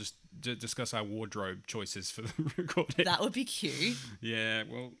episode, we'll just discuss our wardrobe choices for the recording. That would be cute. Yeah,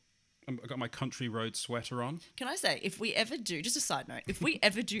 well, I've got my country road sweater on. Can I say, if we ever do, just a side note, if we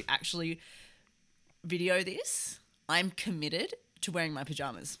ever do actually video this, I'm committed to wearing my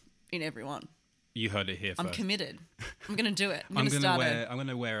pajamas in every one. You heard it here I'm first. committed. I'm going to do it. I'm going to I'm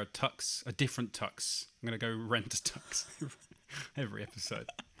gonna wear a different tux. I'm gonna go rent a tux every episode,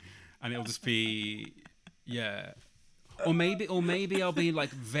 and it'll just be or maybe I'll be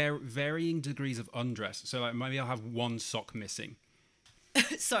like varying degrees of undress. So like maybe I'll have one sock missing.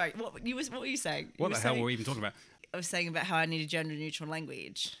 Sorry, what were you saying? What the hell were we even talking about? I was saying about how I needed gender neutral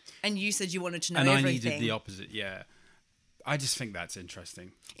language, and you said you wanted to know And everything. I needed the opposite. Yeah, I just think that's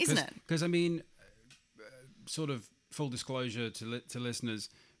interesting, Isn't it? Because I mean, sort of full disclosure to listeners,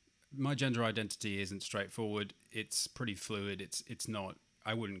 my gender identity isn't straightforward. It's pretty fluid. It's not.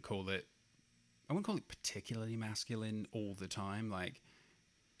 I wouldn't call it particularly masculine all the time. Like,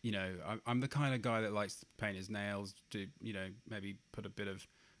 you know, I'm the kind of guy that likes to paint his nails, do, you know, maybe put a bit of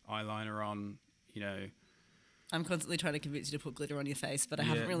eyeliner on, you know. I'm constantly trying to convince you to put glitter on your face, but I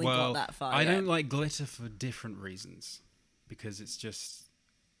haven't Yeah, really well, got that far I yet. don't like glitter for different reasons, because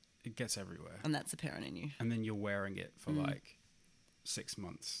it gets everywhere. And that's apparent in you. And then you're wearing it for like 6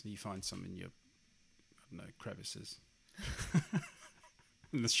 months. You find some in your, I don't know, crevices.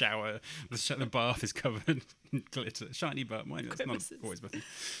 In the shower, the bath is covered in glitter. Shiny bath. Mine, that's not Crevices. always my thing.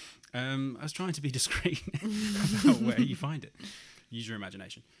 I was trying to be discreet about where you find it. Use your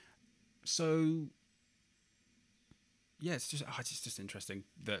imagination. So, yeah, it's just interesting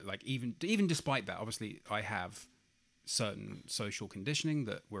that, like, even despite that, obviously I have certain social conditioning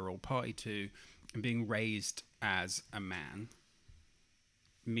that we're all party to, and being raised as a man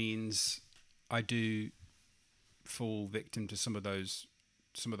means I do fall victim to some of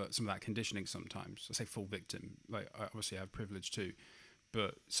that conditioning sometimes. I say full victim, like I obviously have privilege too,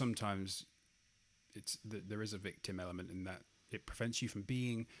 but sometimes there is a victim element in that it prevents you from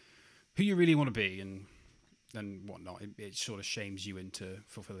being who you really want to be and whatnot. It sort of shames you into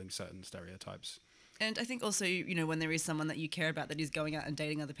fulfilling certain stereotypes. And I think also, you know, when there is someone that you care about that is going out and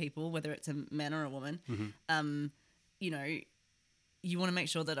dating other people, whether it's a man or a woman, you know, you want to make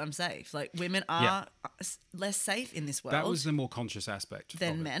sure that I'm safe. Like, women are less safe in this world. That was the more conscious aspect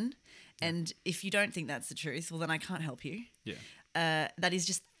than of it. men. And if you don't think that's the truth, well, then I can't help you. Yeah. That is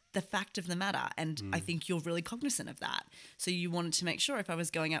just the fact of the matter. And I think you're really cognizant of that. So you wanted to make sure if I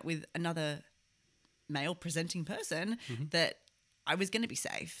was going out with another male presenting person that I was going to be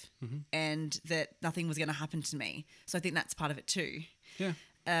safe and that nothing was going to happen to me. So I think that's part of it too. Yeah.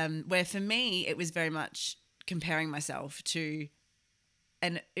 Where for me, it was very much comparing myself to,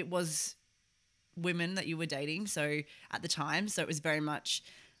 and it was women that you were dating. So at the time, so it was very much,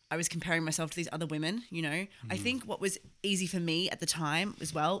 I was comparing myself to these other women, you know. I think what was easy for me at the time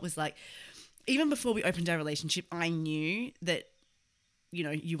as well was like, even before we opened our relationship, I knew that, you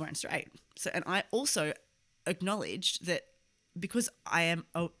know, you weren't straight. So, and I also acknowledged that because I am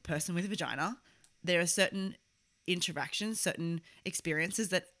a person with a vagina, there are certain interactions, certain experiences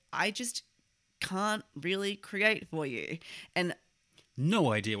that I just can't really create for you. And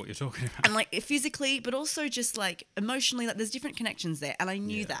No idea what you're talking about. like physically, but also just like emotionally, like there's different connections there. And I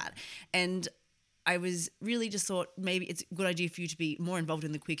knew that. And I was really just thought maybe it's a good idea for you to be more involved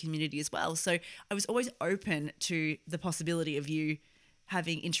in the queer community as well. So I was always open to the possibility of you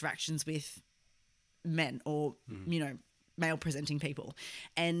having interactions with men or, male presenting people.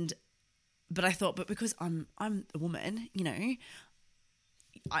 But I thought, because I'm a woman,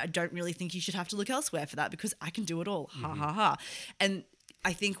 I don't really think you should have to look elsewhere for that because I can do it all. Ha ha ha. And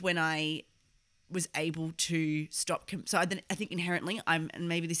I think when I was able to stop. I think inherently and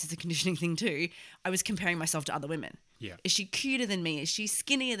maybe this is a conditioning thing too, I was comparing myself to other women. Yeah. Is she cuter than me? Is she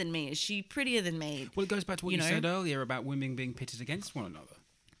skinnier than me? Is she prettier than me? Well, it goes back to what you said earlier about women being pitted against one another.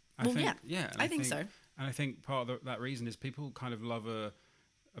 I think so. And I think part of that reason is people kind of love a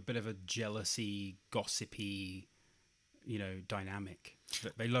bit of a jealousy, gossipy, dynamic.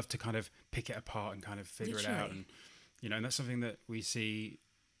 That they love to kind of pick it apart and kind of figure it out. And, and that's something that we've seen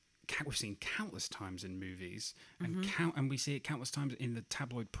countless times in movies, and we see it countless times in the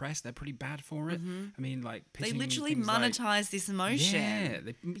tabloid press. They're pretty bad for it. I mean, like they literally monetize this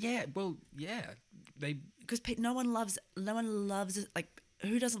emotion. Because no one loves like,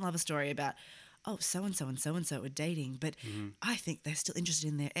 who doesn't love a story about, oh, so and so are dating, but I think they're still interested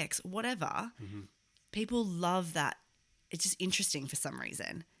in their ex, whatever. People love that. It's just interesting for some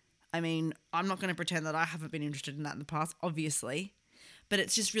reason. I mean, I'm not going to pretend that I haven't been interested in that in the past, obviously. But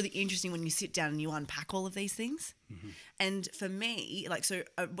it's just really interesting when you sit down and you unpack all of these things. And for me,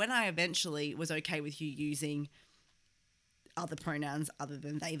 when I eventually was okay with you using other pronouns other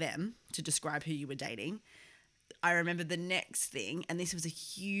than they, them to describe who you were dating, I remember the next thing, and this was a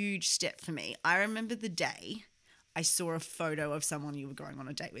huge step for me. I remember the day I saw a photo of someone you were going on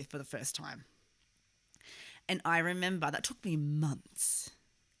a date with for the first time. And I remember that took me months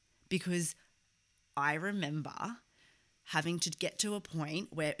because I remember having to get to a point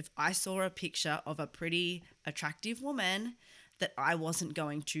where if I saw a picture of a pretty attractive woman, that I wasn't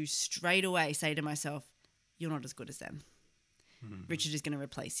going to straight away say to myself, you're not as good as them. Richard is going to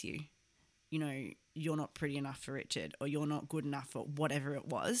replace you. You're not pretty enough for Richard, or you're not good enough for whatever it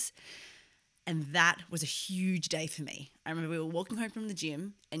was. And that was a huge day for me. I remember we were walking home from the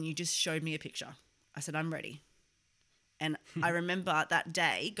gym and you just showed me a picture. I said, I'm ready. And I remember that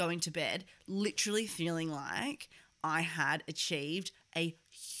day going to bed, literally feeling like I had achieved a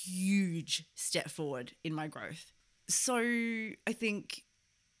huge step forward in my growth. So I think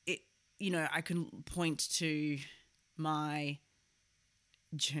I can point to my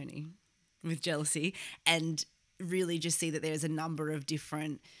journey with jealousy and really just see that there's a number of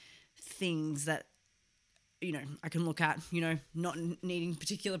different things that, I can look at, not needing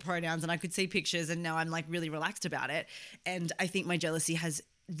particular pronouns, and I could see pictures and now I'm like really relaxed about it. And I think my jealousy has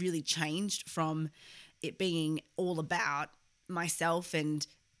really changed from it being all about myself and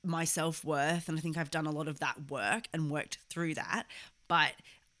my self-worth. And I think I've done a lot of that work and worked through that. But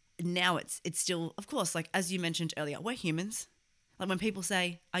now it's still, of course, like as you mentioned earlier, we're humans. Like when people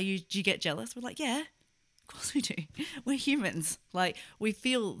say, do you get jealous? We're like, yeah, of course we do. We're humans. Like we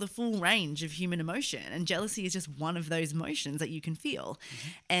feel the full range of human emotion, and jealousy is just one of those emotions that you can feel.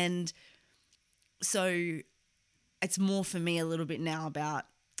 And so it's more for me a little bit now about,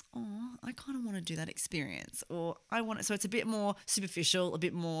 I kind of want to do that experience, or I want it. So it's a bit more superficial, a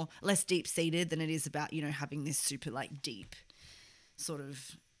bit more less deep seated than it is about, having this super like deep sort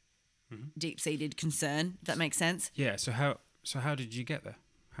of deep seated concern, if that makes sense. Yeah. So how did you get there?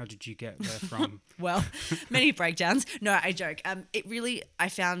 How did you get there from? Well, many breakdowns. No, I joke. It really, I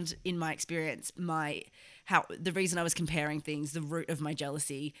found in my experience, the reason I was comparing things, the root of my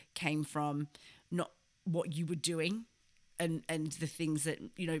jealousy came from not what you were doing and the things that,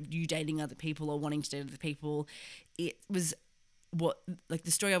 you dating other people or wanting to date other people. It was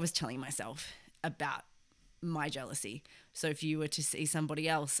the story I was telling myself about my jealousy. So if you were to see somebody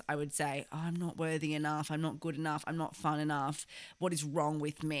else, I would say, I'm not worthy enough. I'm not good enough. I'm not fun enough. What is wrong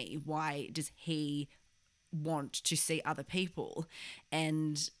with me? Why does he want to see other people?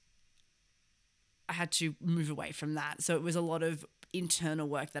 And I had to move away from that. So it was a lot of internal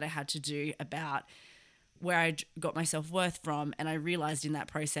work that I had to do about where I got my self-worth from. And I realized in that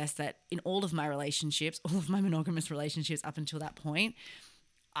process that in all of my relationships, all of my monogamous relationships up until that point,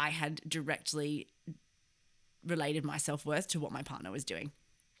 I had directly related my self-worth to what my partner was doing.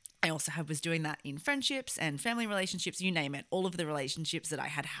 I also was doing that in friendships and family relationships, you name it. All of the relationships that I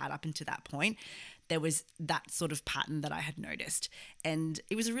had up until that point, there was that sort of pattern that I had noticed. And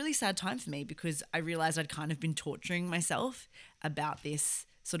it was a really sad time for me because I realized I'd kind of been torturing myself about this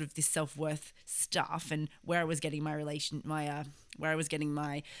sort of this self-worth stuff, and where I was getting where I was getting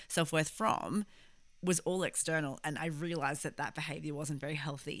my self-worth from was all external. And I realized that behavior wasn't very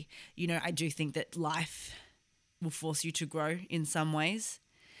healthy. I do think that life will force you to grow in some ways.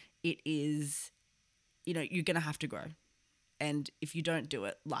 It is you know, you're going to have to grow. And if you don't do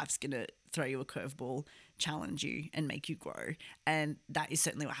it, life's going to throw you a curveball, challenge you, and make you grow. And that is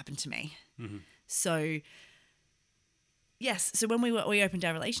certainly what happened to me. Mm-hmm. So, yes. So when we opened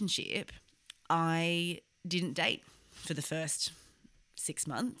our relationship, I didn't date for the first 6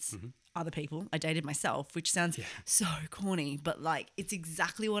 months. Mm-hmm. Other people. I dated myself, which sounds so corny, but like it's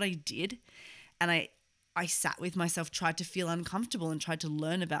exactly what I did. And I sat with myself, tried to feel uncomfortable and tried to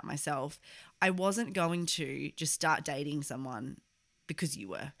learn about myself. I wasn't going to just start dating someone because you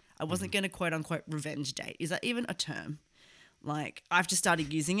were. I wasn't going to quote unquote revenge date. Is that even a term? Like, I've just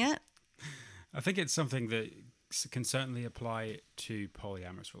started using it. I think it's something that can certainly apply to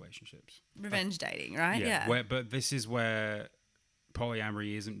polyamorous relationships. Revenge dating, right? Yeah. But this is where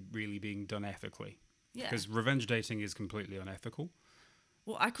polyamory isn't really being done ethically. Yeah. Because revenge dating is completely unethical.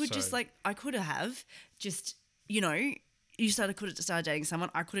 Well, I could I could have just, you know, could have started dating someone.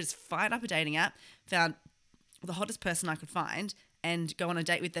 I could have just fired up a dating app, found the hottest person I could find, and go on a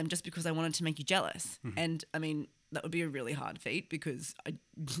date with them just because I wanted to make you jealous. Mm-hmm. And I mean, that would be a really hard feat because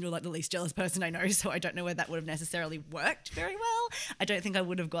you're like the least jealous person I know. So I don't know whether that would have necessarily worked very well. I don't think I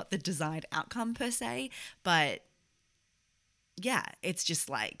would have got the desired outcome per se. But yeah, it's just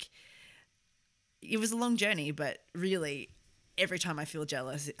like, it was a long journey, but really every time I feel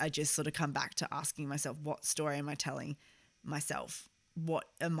jealous, I just sort of come back to asking myself, what story am I telling myself? What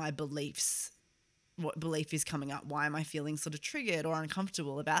are my beliefs? What belief is coming up? Why am I feeling sort of triggered or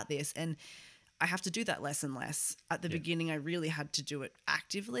uncomfortable about this? And I have to do that less and less. At the beginning, I really had to do it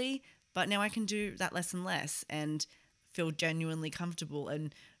actively, but now I can do that less and less and feel genuinely comfortable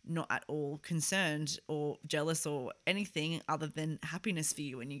and not at all concerned or jealous or anything other than happiness for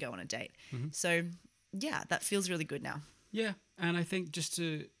you when you go on a date. Mm-hmm. So yeah, that feels really good now. Yeah. And I think just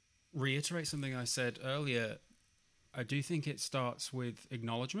to reiterate something I said earlier, I do think it starts with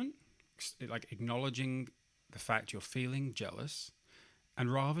acknowledgement, like acknowledging the fact you're feeling jealous,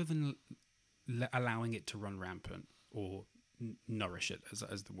 and rather than allowing it to run rampant or nourish it,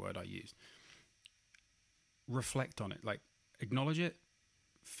 as the word I used, reflect on it, like acknowledge it,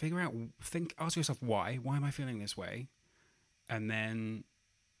 ask yourself why am I feeling this way, and then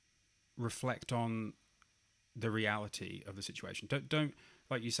reflect on the reality of the situation. Don't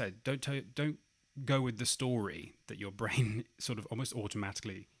like you said, don't go with the story that your brain sort of almost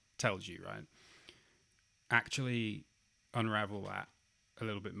automatically tells you, right? Actually unravel that a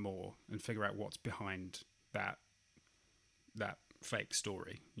little bit more and figure out what's behind that fake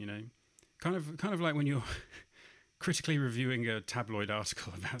story, you know? Kind of like when you're critically reviewing a tabloid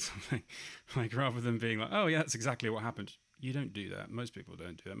article about something, like rather than being like, oh yeah, that's exactly what happened. You don't do that. Most people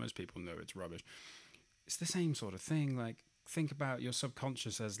don't do that. Most people know it's rubbish. It's the same sort of thing. Like, think about your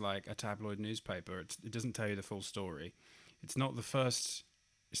subconscious as like a tabloid newspaper. It doesn't tell you the full story. It's not the first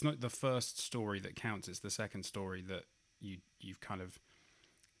story that counts. It's the second story that you've kind of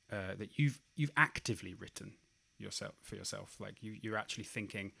that you've actively written for yourself. Like you're actually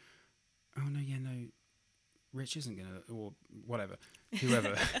thinking, oh no, Rich isn't gonna, or whatever,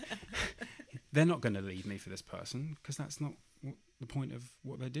 whoever, they're not gonna leave me for this person, because that's not what the point of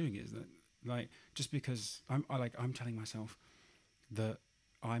what they're doing is. That, like, just because I'm telling myself that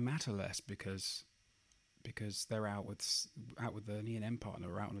I matter less because they're out with their E&M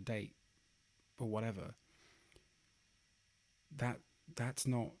partner or out on a date or whatever. That's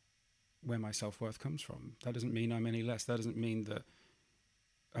not where my self-worth comes from. That doesn't mean I'm any less. That doesn't mean that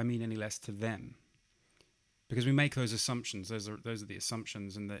I mean any less to them. Because we make those assumptions. Those are the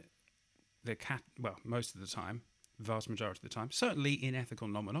assumptions, and that most of the time, vast majority of the time, certainly in ethical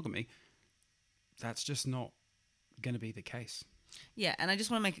non-monogamy, that's just not going to be the case. Yeah, and I just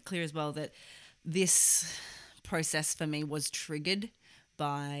want to make it clear as well that this process for me was triggered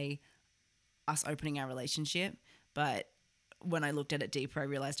by us opening our relationship, but when I looked at it deeper, I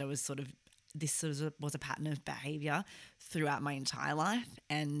realized was a pattern of behavior throughout my entire life,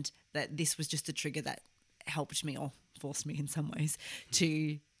 and that this was just a trigger that helped me, or forced me in some ways,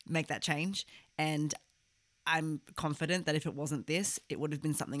 to make that change. And I'm confident that if it wasn't this, it would have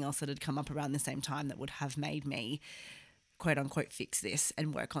been something else that had come up around the same time that would have made me, quote unquote, fix this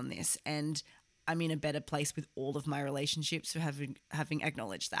and work on this. And I'm in a better place with all of my relationships for having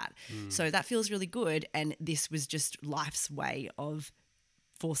acknowledged that. So that feels really good. And this was just life's way of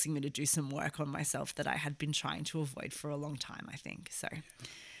forcing me to do some work on myself that I had been trying to avoid for a long time, I think. So,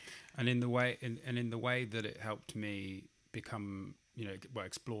 and in the way that it helped me become,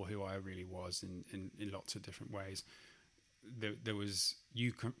 explore who I really was in lots of different ways. There was,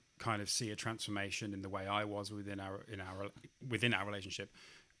 you kind of see a transformation in the way I was within our relationship.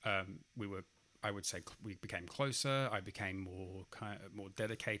 I would say we became closer. I became more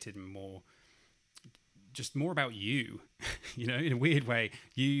dedicated and more just more about you, in a weird way,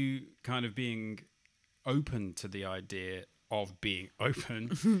 you kind of being open to the idea of being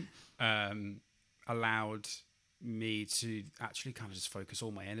open allowed me to actually kind of just focus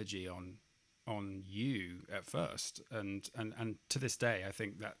all my energy on you at first, and to this day I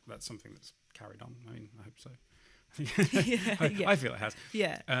think that's something that's carried on. I mean, I hope so. I feel it has.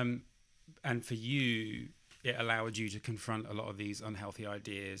 Yeah. And for you, it allowed you to confront a lot of these unhealthy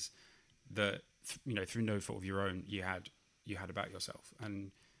ideas that through no fault of your own you had about yourself,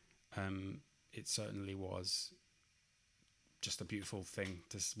 and it certainly was just a beautiful thing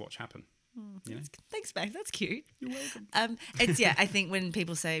to watch happen. Thanks, babe. That's cute. You're welcome. I think when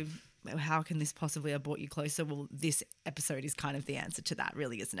people say, how can this possibly have brought you closer? Well, this episode is kind of the answer to that,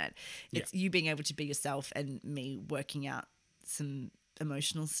 really, isn't it? It's you being able to be yourself and me working out some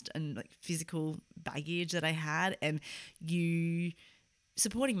emotional and like physical baggage that I had, and you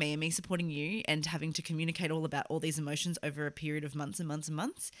supporting me and me supporting you, and having to communicate all about all these emotions over a period of months and months and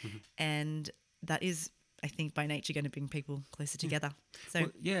months. Mm-hmm. And that is, I think, by nature going to bring people closer together.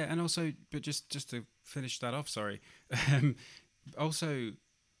 So and also, but just to finish that off, sorry. Also,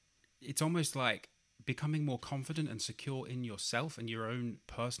 it's almost like becoming more confident and secure in yourself and your own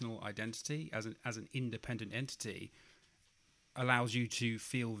personal identity as an independent entity allows you to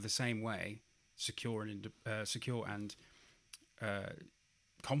feel the same way, secure and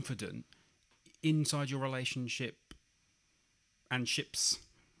confident inside your relationship and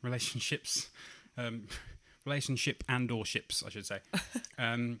relationships, relationship and or ships, I should say.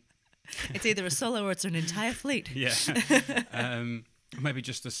 it's either a solo or it's an entire fleet. Yeah. Maybe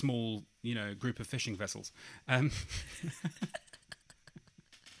just a small, group of fishing vessels.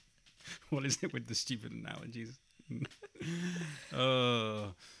 What is it with the stupid analogies?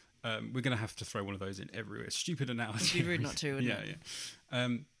 We're going to have to throw one of those in everywhere. Stupid analogy. It'd be rude not to, wouldn't it? Yeah.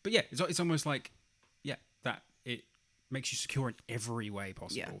 But yeah, it's almost like, that it makes you secure in every way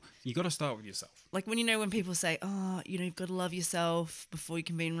possible. Yeah. You got to start with yourself. Like when people say, oh, you've got to love yourself before you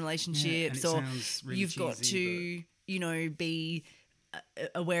can be in relationships, or really you've got to, be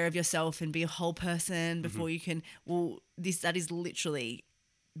aware of yourself and be a whole person before you can. Well, that is literally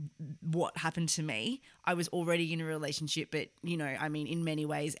what happened to me. I was already in a relationship, but in many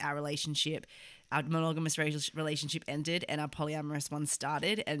ways our monogamous relationship ended and our polyamorous one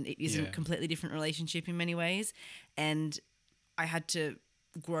started, and it is a completely different relationship in many ways, and I had to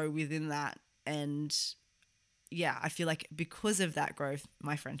grow within that. And I feel like because of that growth,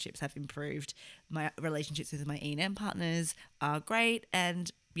 my friendships have improved. My relationships with my E&M partners are great.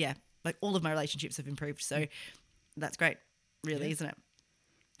 And like all of my relationships have improved. So that's great, really, isn't it?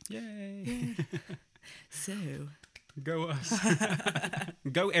 Yay. So. Go us.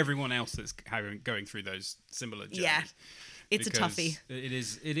 Go everyone else that's going through those similar journeys. Yeah. It's a toughie.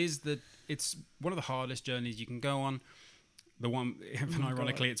 It's one of the hardest journeys you can go on. The one,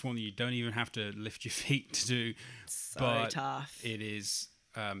 ironically, it's one that you don't even have to lift your feet to do. So tough. It is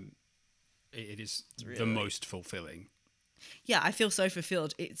really the most fulfilling. Yeah, I feel so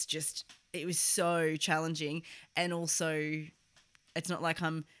fulfilled. It was so challenging, and also, it's not like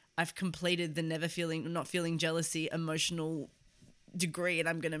I've completed the not feeling jealousy emotional degree, and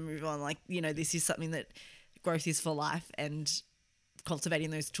I'm going to move on. Like, this is something that growth is for life, and cultivating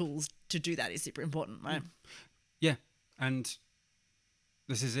those tools to do that is super important, right? Yeah. And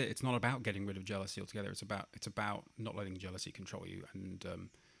this is it. It's not about getting rid of jealousy altogether. It's about not letting jealousy control you, and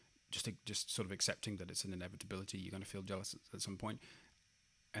just sort of accepting that it's an inevitability. You're going to feel jealous at some point,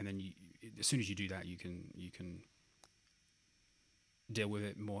 and then as soon as you do that, you can deal with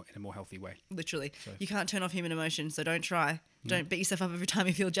it in a more healthy way. Literally, you can't turn off human emotion, so don't try. Don't beat yourself up every time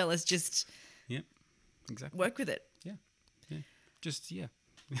you feel jealous. Just exactly. Work with it.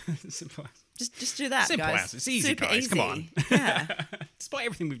 Simple as. Just do that, Simple guys. as. It's easy, Super guys. easy. Come on. Yeah. Despite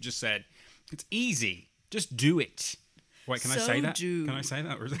everything we've just said, it's easy. Just do it. Wait, can I say that? Do. Can I say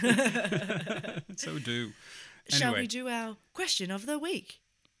that? Or is it? So do. Shall we do our question of the week?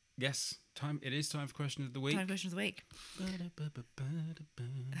 Yes. It is time for question of the week. Question of the week.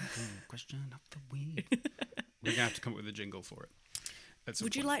 Question of the week. We're going to have to come up with a jingle for it.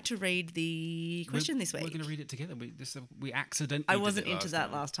 Would you like to read the question this week? We're going to read it together. We accidentally. I wasn't into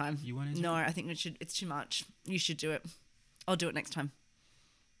that last time. You weren't into it? No, I think it's too much. You should do it. I'll do it next time.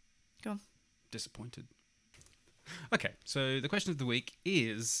 Go on. Disappointed. Okay, so the question of the week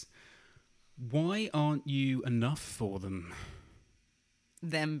is, why aren't you enough for them?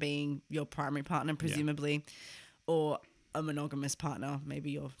 Them being your primary partner, presumably, or a monogamous partner. Maybe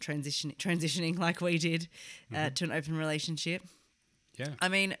you're transitioning like we did to an open relationship. Yeah. I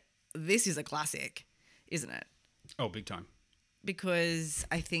mean, this is a classic, isn't it? Oh, big time. Because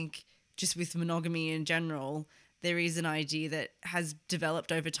I think just with monogamy in general, there is an idea that has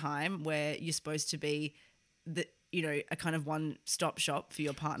developed over time where you're supposed to be a kind of one-stop shop for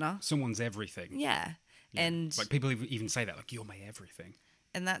your partner. Someone's everything. Yeah. Yeah. And like people even say that, like, you're my everything.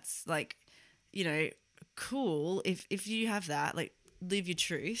 And that's like, cool. If you have that, like, live your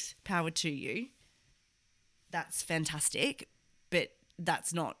truth, power to you. That's fantastic. But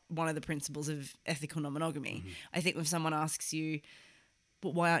that's not one of the principles of ethical non-monogamy. Mm-hmm. I think when someone asks you,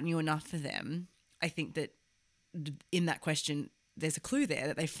 but why aren't you enough for them? I think that in that question, there's a clue there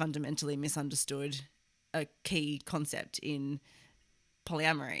that they fundamentally misunderstood a key concept in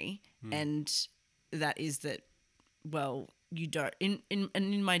polyamory. And that is that, well, you don't,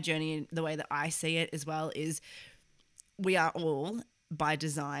 in my journey, the way that I see it as well is we are all by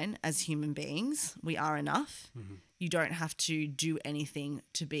design as human beings, we are enough. Mm-hmm. You don't have to do anything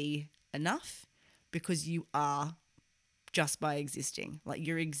to be enough because you are just by existing. Like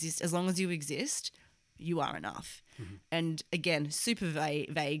as long as you exist, you are enough. Mm-hmm. And again, super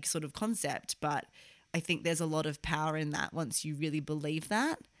vague sort of concept, but I think there's a lot of power in that once you really believe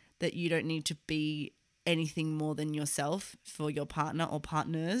that you don't need to be anything more than yourself for your partner or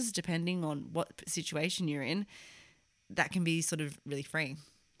partners, depending on what situation you're in. That can be sort of really freeing.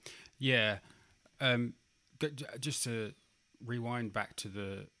 Yeah. Just to rewind back to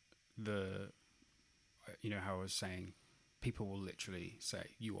the how I was saying, people will literally say,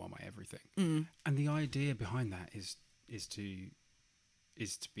 you are my everything. Mm. And the idea behind that is to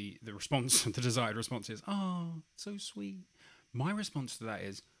be the response, the desired response is, oh, so sweet. My response to that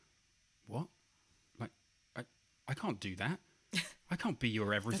is, what? Like, I can't do that. I can't be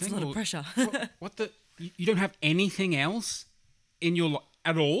your everything. That's a lot of pressure. What the? You don't have anything else in your life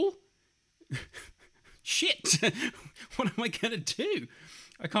at all? Shit. What am I going to do?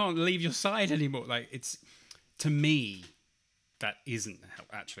 I can't leave your side anymore. Like, it's, to me, that isn't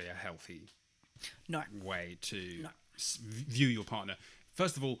actually a healthy way to view your partner.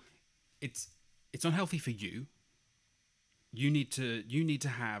 First of all, it's unhealthy for you. You need to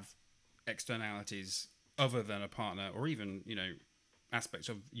have externalities other than a partner, or even aspects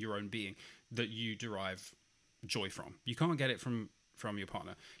of your own being that you derive joy from. You can't get it from your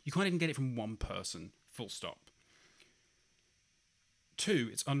partner. You can't even get it from one person. Full stop. 2,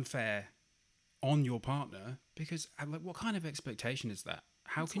 it's unfair on your partner because, like, what kind of expectation is that?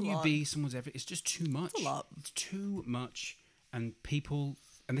 How can you be someone's everything? It's just too much. It's a lot. It's too much, and people.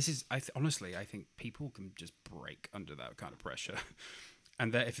 And this is, honestly, I think people can just break under that kind of pressure.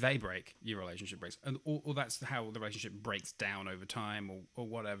 And that if they break, your relationship breaks. And or that's how the relationship breaks down over time, or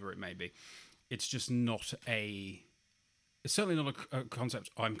whatever it may be. It's just not it's certainly not a concept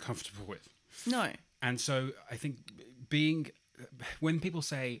I'm comfortable with. No. And so I think when people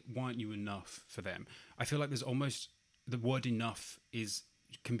say, why aren't you enough for them? I feel like there's almost, the word enough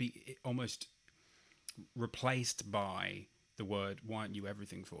can be almost replaced by the word, why aren't you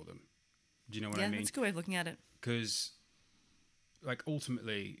everything for them? Do you know what I mean? Yeah, that's a good way of looking at it. Because, like,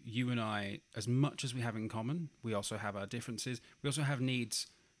 ultimately, you and I, as much as we have in common, we also have our differences. We also have needs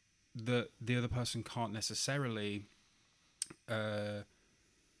that the other person can't necessarily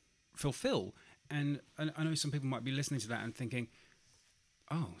fulfill. And I know some people might be listening to that and thinking,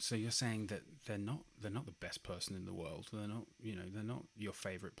 oh, so you're saying that they're not the best person in the world. They're not your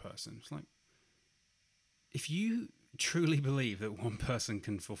favorite person. It's like, if you truly believe that one person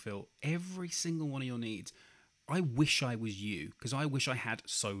can fulfill every single one of your needs, I wish I was you, because I wish I had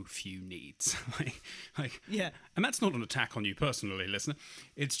so few needs. Yeah. And that's not an attack on you personally, listener.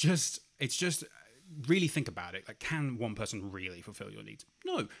 It's just really think about it. Like, can one person really fulfill your needs?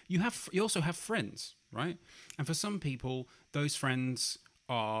 No. You also have friends, right? And for some people, those friends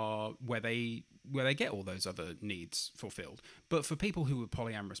are where they get all those other needs fulfilled. But for people who are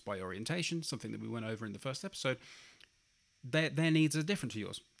polyamorous by orientation, something that we went over in the first episode, their needs are different to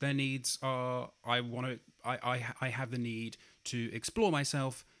yours. Their needs are, I have the need to explore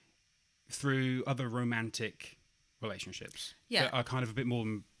myself through other romantic relationships that are kind of a bit more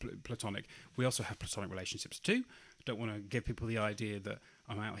platonic. We also have platonic relationships too. Don't want to give people the idea that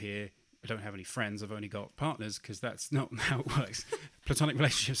I'm out here, I don't have any friends, I've only got partners, because that's not how it works. Platonic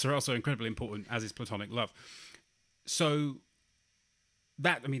relationships are also incredibly important, as is platonic love. So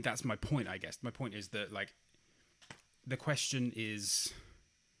that's my point, I guess. My point is that, like, the question is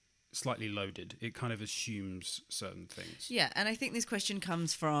slightly loaded. It kind of assumes certain things. Yeah, and I think this question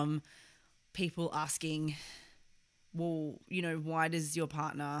comes from people asking, well, why does your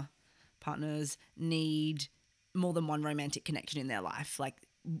partners need more than one romantic connection in their life? Like,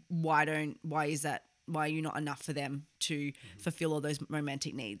 why are you not enough for them to fulfill all those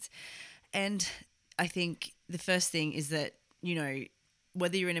romantic needs? And I think the first thing is that,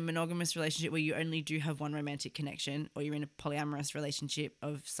 whether you're in a monogamous relationship where you only do have one romantic connection, or you're in a polyamorous relationship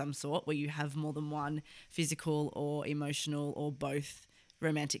of some sort where you have more than one physical or emotional or both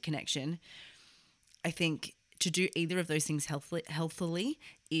romantic connection, I think to do either of those things healthily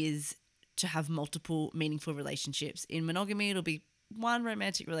is to have multiple meaningful relationships. In monogamy, it'll be one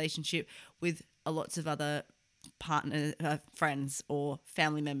romantic relationship with lots of other partner, friends or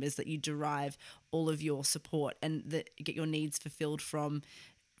family members that you derive all of your support and that get your needs fulfilled from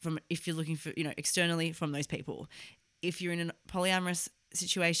if you're looking for, externally from those people. If you're in a polyamorous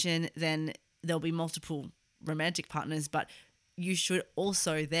situation, then there'll be multiple romantic partners, but you should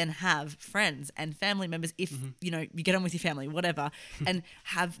also then have friends and family members if, you get on with your family, whatever, and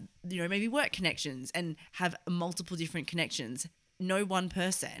have, maybe work connections and have multiple different connections. No one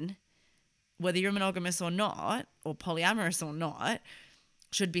person, whether you're monogamous or not, or polyamorous or not,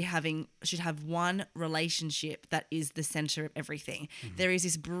 should have one relationship that is the center of everything. There is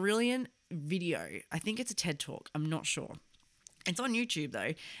this brilliant video. I think it's a TED Talk. I'm not sure. It's on YouTube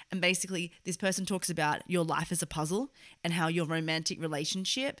though. And basically this person talks about your life as a puzzle and how your romantic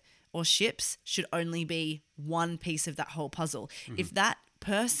relationship or ships should only be one piece of that whole puzzle. If that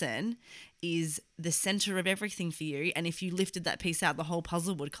person is the center of everything for you, and if you lifted that piece out, the whole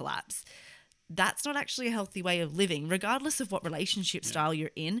puzzle would collapse. That's not actually a healthy way of living, regardless of what relationship style you're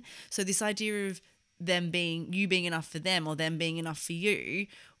in. So this idea of you being enough for them or them being enough for you,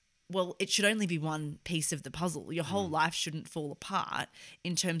 well, it should only be one piece of the puzzle. Your whole life shouldn't fall apart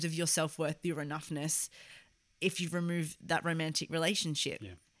in terms of your self-worth, your enoughness, if you remove that romantic relationship.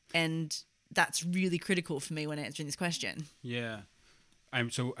 Yeah. And that's really critical for me when answering this question. Yeah.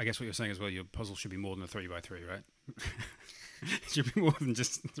 So I guess what you're saying as well, your puzzle should be more than a 3x3, right? It should be more than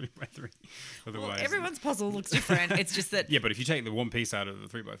just 3x3. Otherwise, well, everyone's puzzle looks different. It's just that... Yeah, but if you take the one piece out of the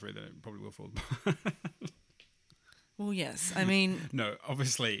 3x3, then it probably will fall apart. Well, yes. I mean... No,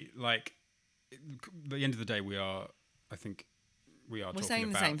 obviously, at the end of the day, we're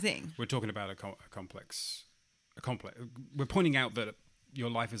saying the same thing. We're talking about a complex. We're poining out that your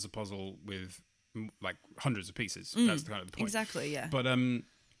life is a puzzle with hundreds of pieces. That's kind of the point. Exactly, yeah. But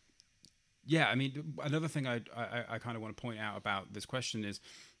yeah, I mean, another thing I kind of want to point out about this question is,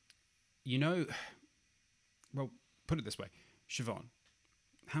 well, put it this way, Siobhan,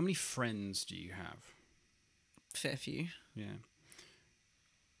 how many friends do you have? Fair few. Yeah.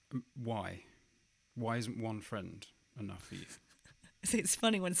 Why? Why isn't one friend enough for you? See, it's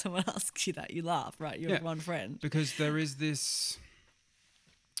funny when someone asks you that, you laugh, right? You're one friend. Because there is this...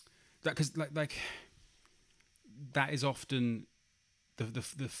 Because that is often the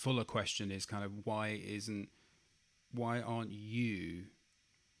fuller question is kind of why aren't you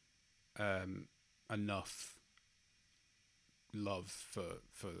enough love for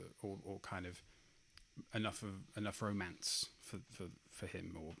or kind of enough romance for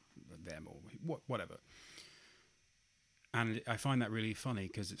him or them or whatever. And I find that really funny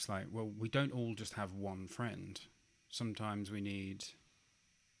because it's like, well, we don't all just have one friend. Sometimes we need...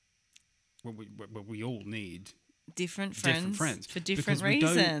 Well, we all need different friends for different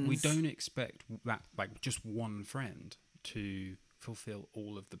reasons. reasons. We don't expect that, just one friend to fulfill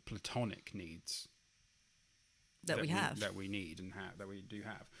all of the platonic needs that we need and that we do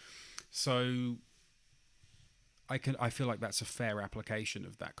have. So I feel like that's a fair application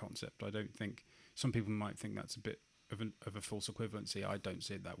of that concept. I don't think some people might think that's a bit of a false equivalency. I don't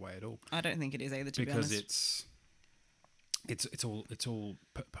see it that way at all. I don't think it is either, to be honest. Because it's all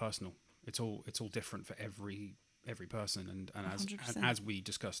personal. It's all different for every person, and as we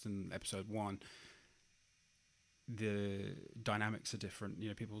discussed in episode 1, the dynamics are different.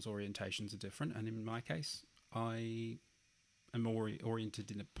 People's orientations are different, and in my case, I am more oriented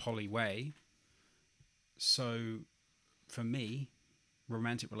in a poly way. So, for me,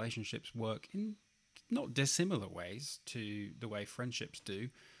 romantic relationships work in not dissimilar ways to the way friendships do.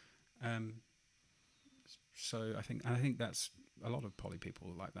 So I think that's a lot of poly people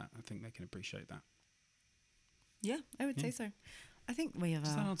are like that. I think they can appreciate that. Yeah, I would say so. I think we have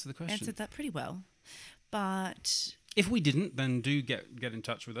answered that pretty well. But if we didn't, then do get in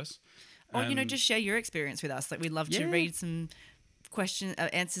touch with us. Or just share your experience with us. We'd love to read some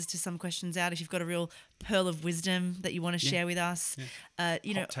answers to some questions out. If you've got a real pearl of wisdom that you want to share with us,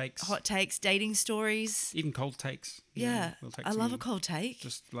 hot takes, dating stories, even cold takes. Yeah, I love a cold take.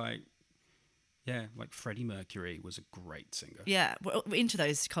 Just Freddie Mercury was a great singer. Yeah, we're into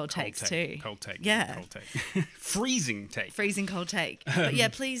those cold takes too. Cold take. Yeah. Cold take. Freezing take. Freezing cold take. But yeah,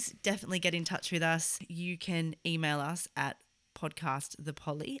 please definitely get in touch with us. You can email us at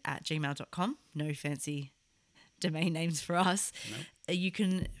podcastthepoly@gmail.com. No fancy domain names for us. Nope. You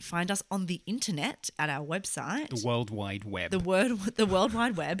can find us on the internet at our website. The World Wide Web. The World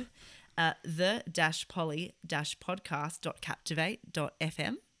Wide Web.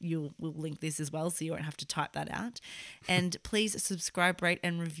 the-poly-podcast.captivate.fm. We'll link this as well, so you won't have to type that out. And please subscribe, rate,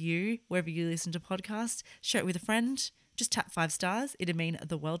 and review wherever you listen to podcasts. Share it with a friend. Just tap 5 stars. It'd mean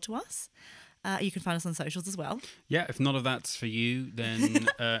the world to us. You can find us on socials as well. Yeah, if none of that's for you, then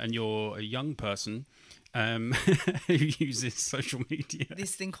and you're a young person who uses social media,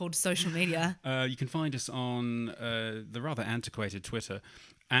 This thing called social media. you can find us on the rather antiquated Twitter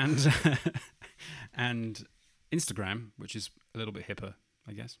and and Instagram, which is a little bit hipper,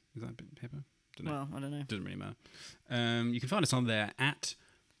 I guess. Is that a bit hipper? Don't know. Well, I don't know. Doesn't really matter. You can find us on there at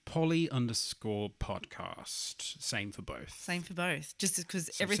poly_podcast. Same for both. Same for both. Just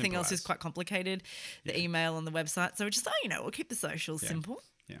because So everything simple else is as. quite complicated. The email and the website. So we're just, we'll keep the socials simple.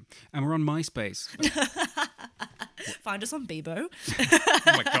 Yeah. And we're on MySpace. Find us on Bebo. Oh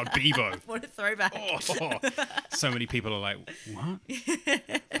my God, Bebo. What a throwback. Oh, so many people are like, what?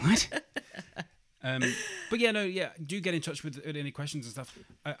 What? But do get in touch with any questions and stuff.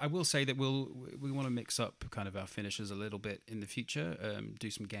 I will say that we want to mix up kind of our finishes a little bit in the future. Do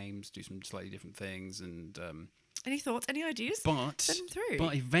some games, do some slightly different things, and Any thoughts? Any ideas? but Send them through.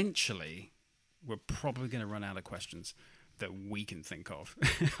 But eventually, we're probably going to run out of questions that we can think of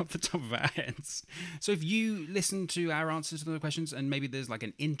off the top of our heads. So if you listen to our answers to the questions and maybe there's like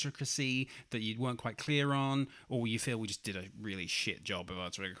an intricacy that you weren't quite clear on, or you feel we just did a really shit job of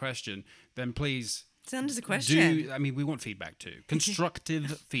answering a question, then please Send us a question. we want feedback too.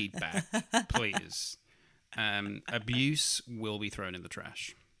 Constructive feedback, please. Abuse will be thrown in the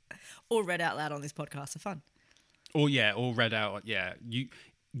trash. Or read out loud on this podcast for fun. Or read out. Yeah,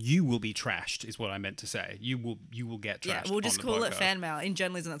 you will be trashed, is what I meant to say. You will get trashed. Yeah, we'll just on the call it podcast. fan mail. In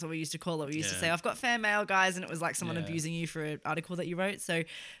journalism, that's what we used to call it. We used to Yeah. say, I've got fan mail, guys, and it was like someone Yeah. abusing you for an article that you wrote. So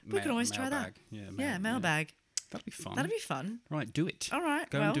we can always try that. Mailbag. Yeah, mailbag. That'd be fun. That'd be fun. Right, do it. All right,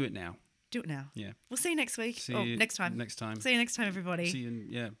 Go well, and do it now. Do it now. Yeah. We'll see you next week. See or you next time. Next time. See you next time, everybody. See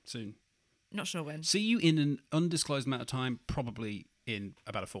you soon. Not sure when. See you in an undisclosed amount of time, probably in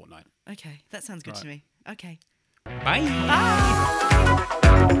about a fortnight. Okay, that sounds good to me. Okay. Bye. Bye.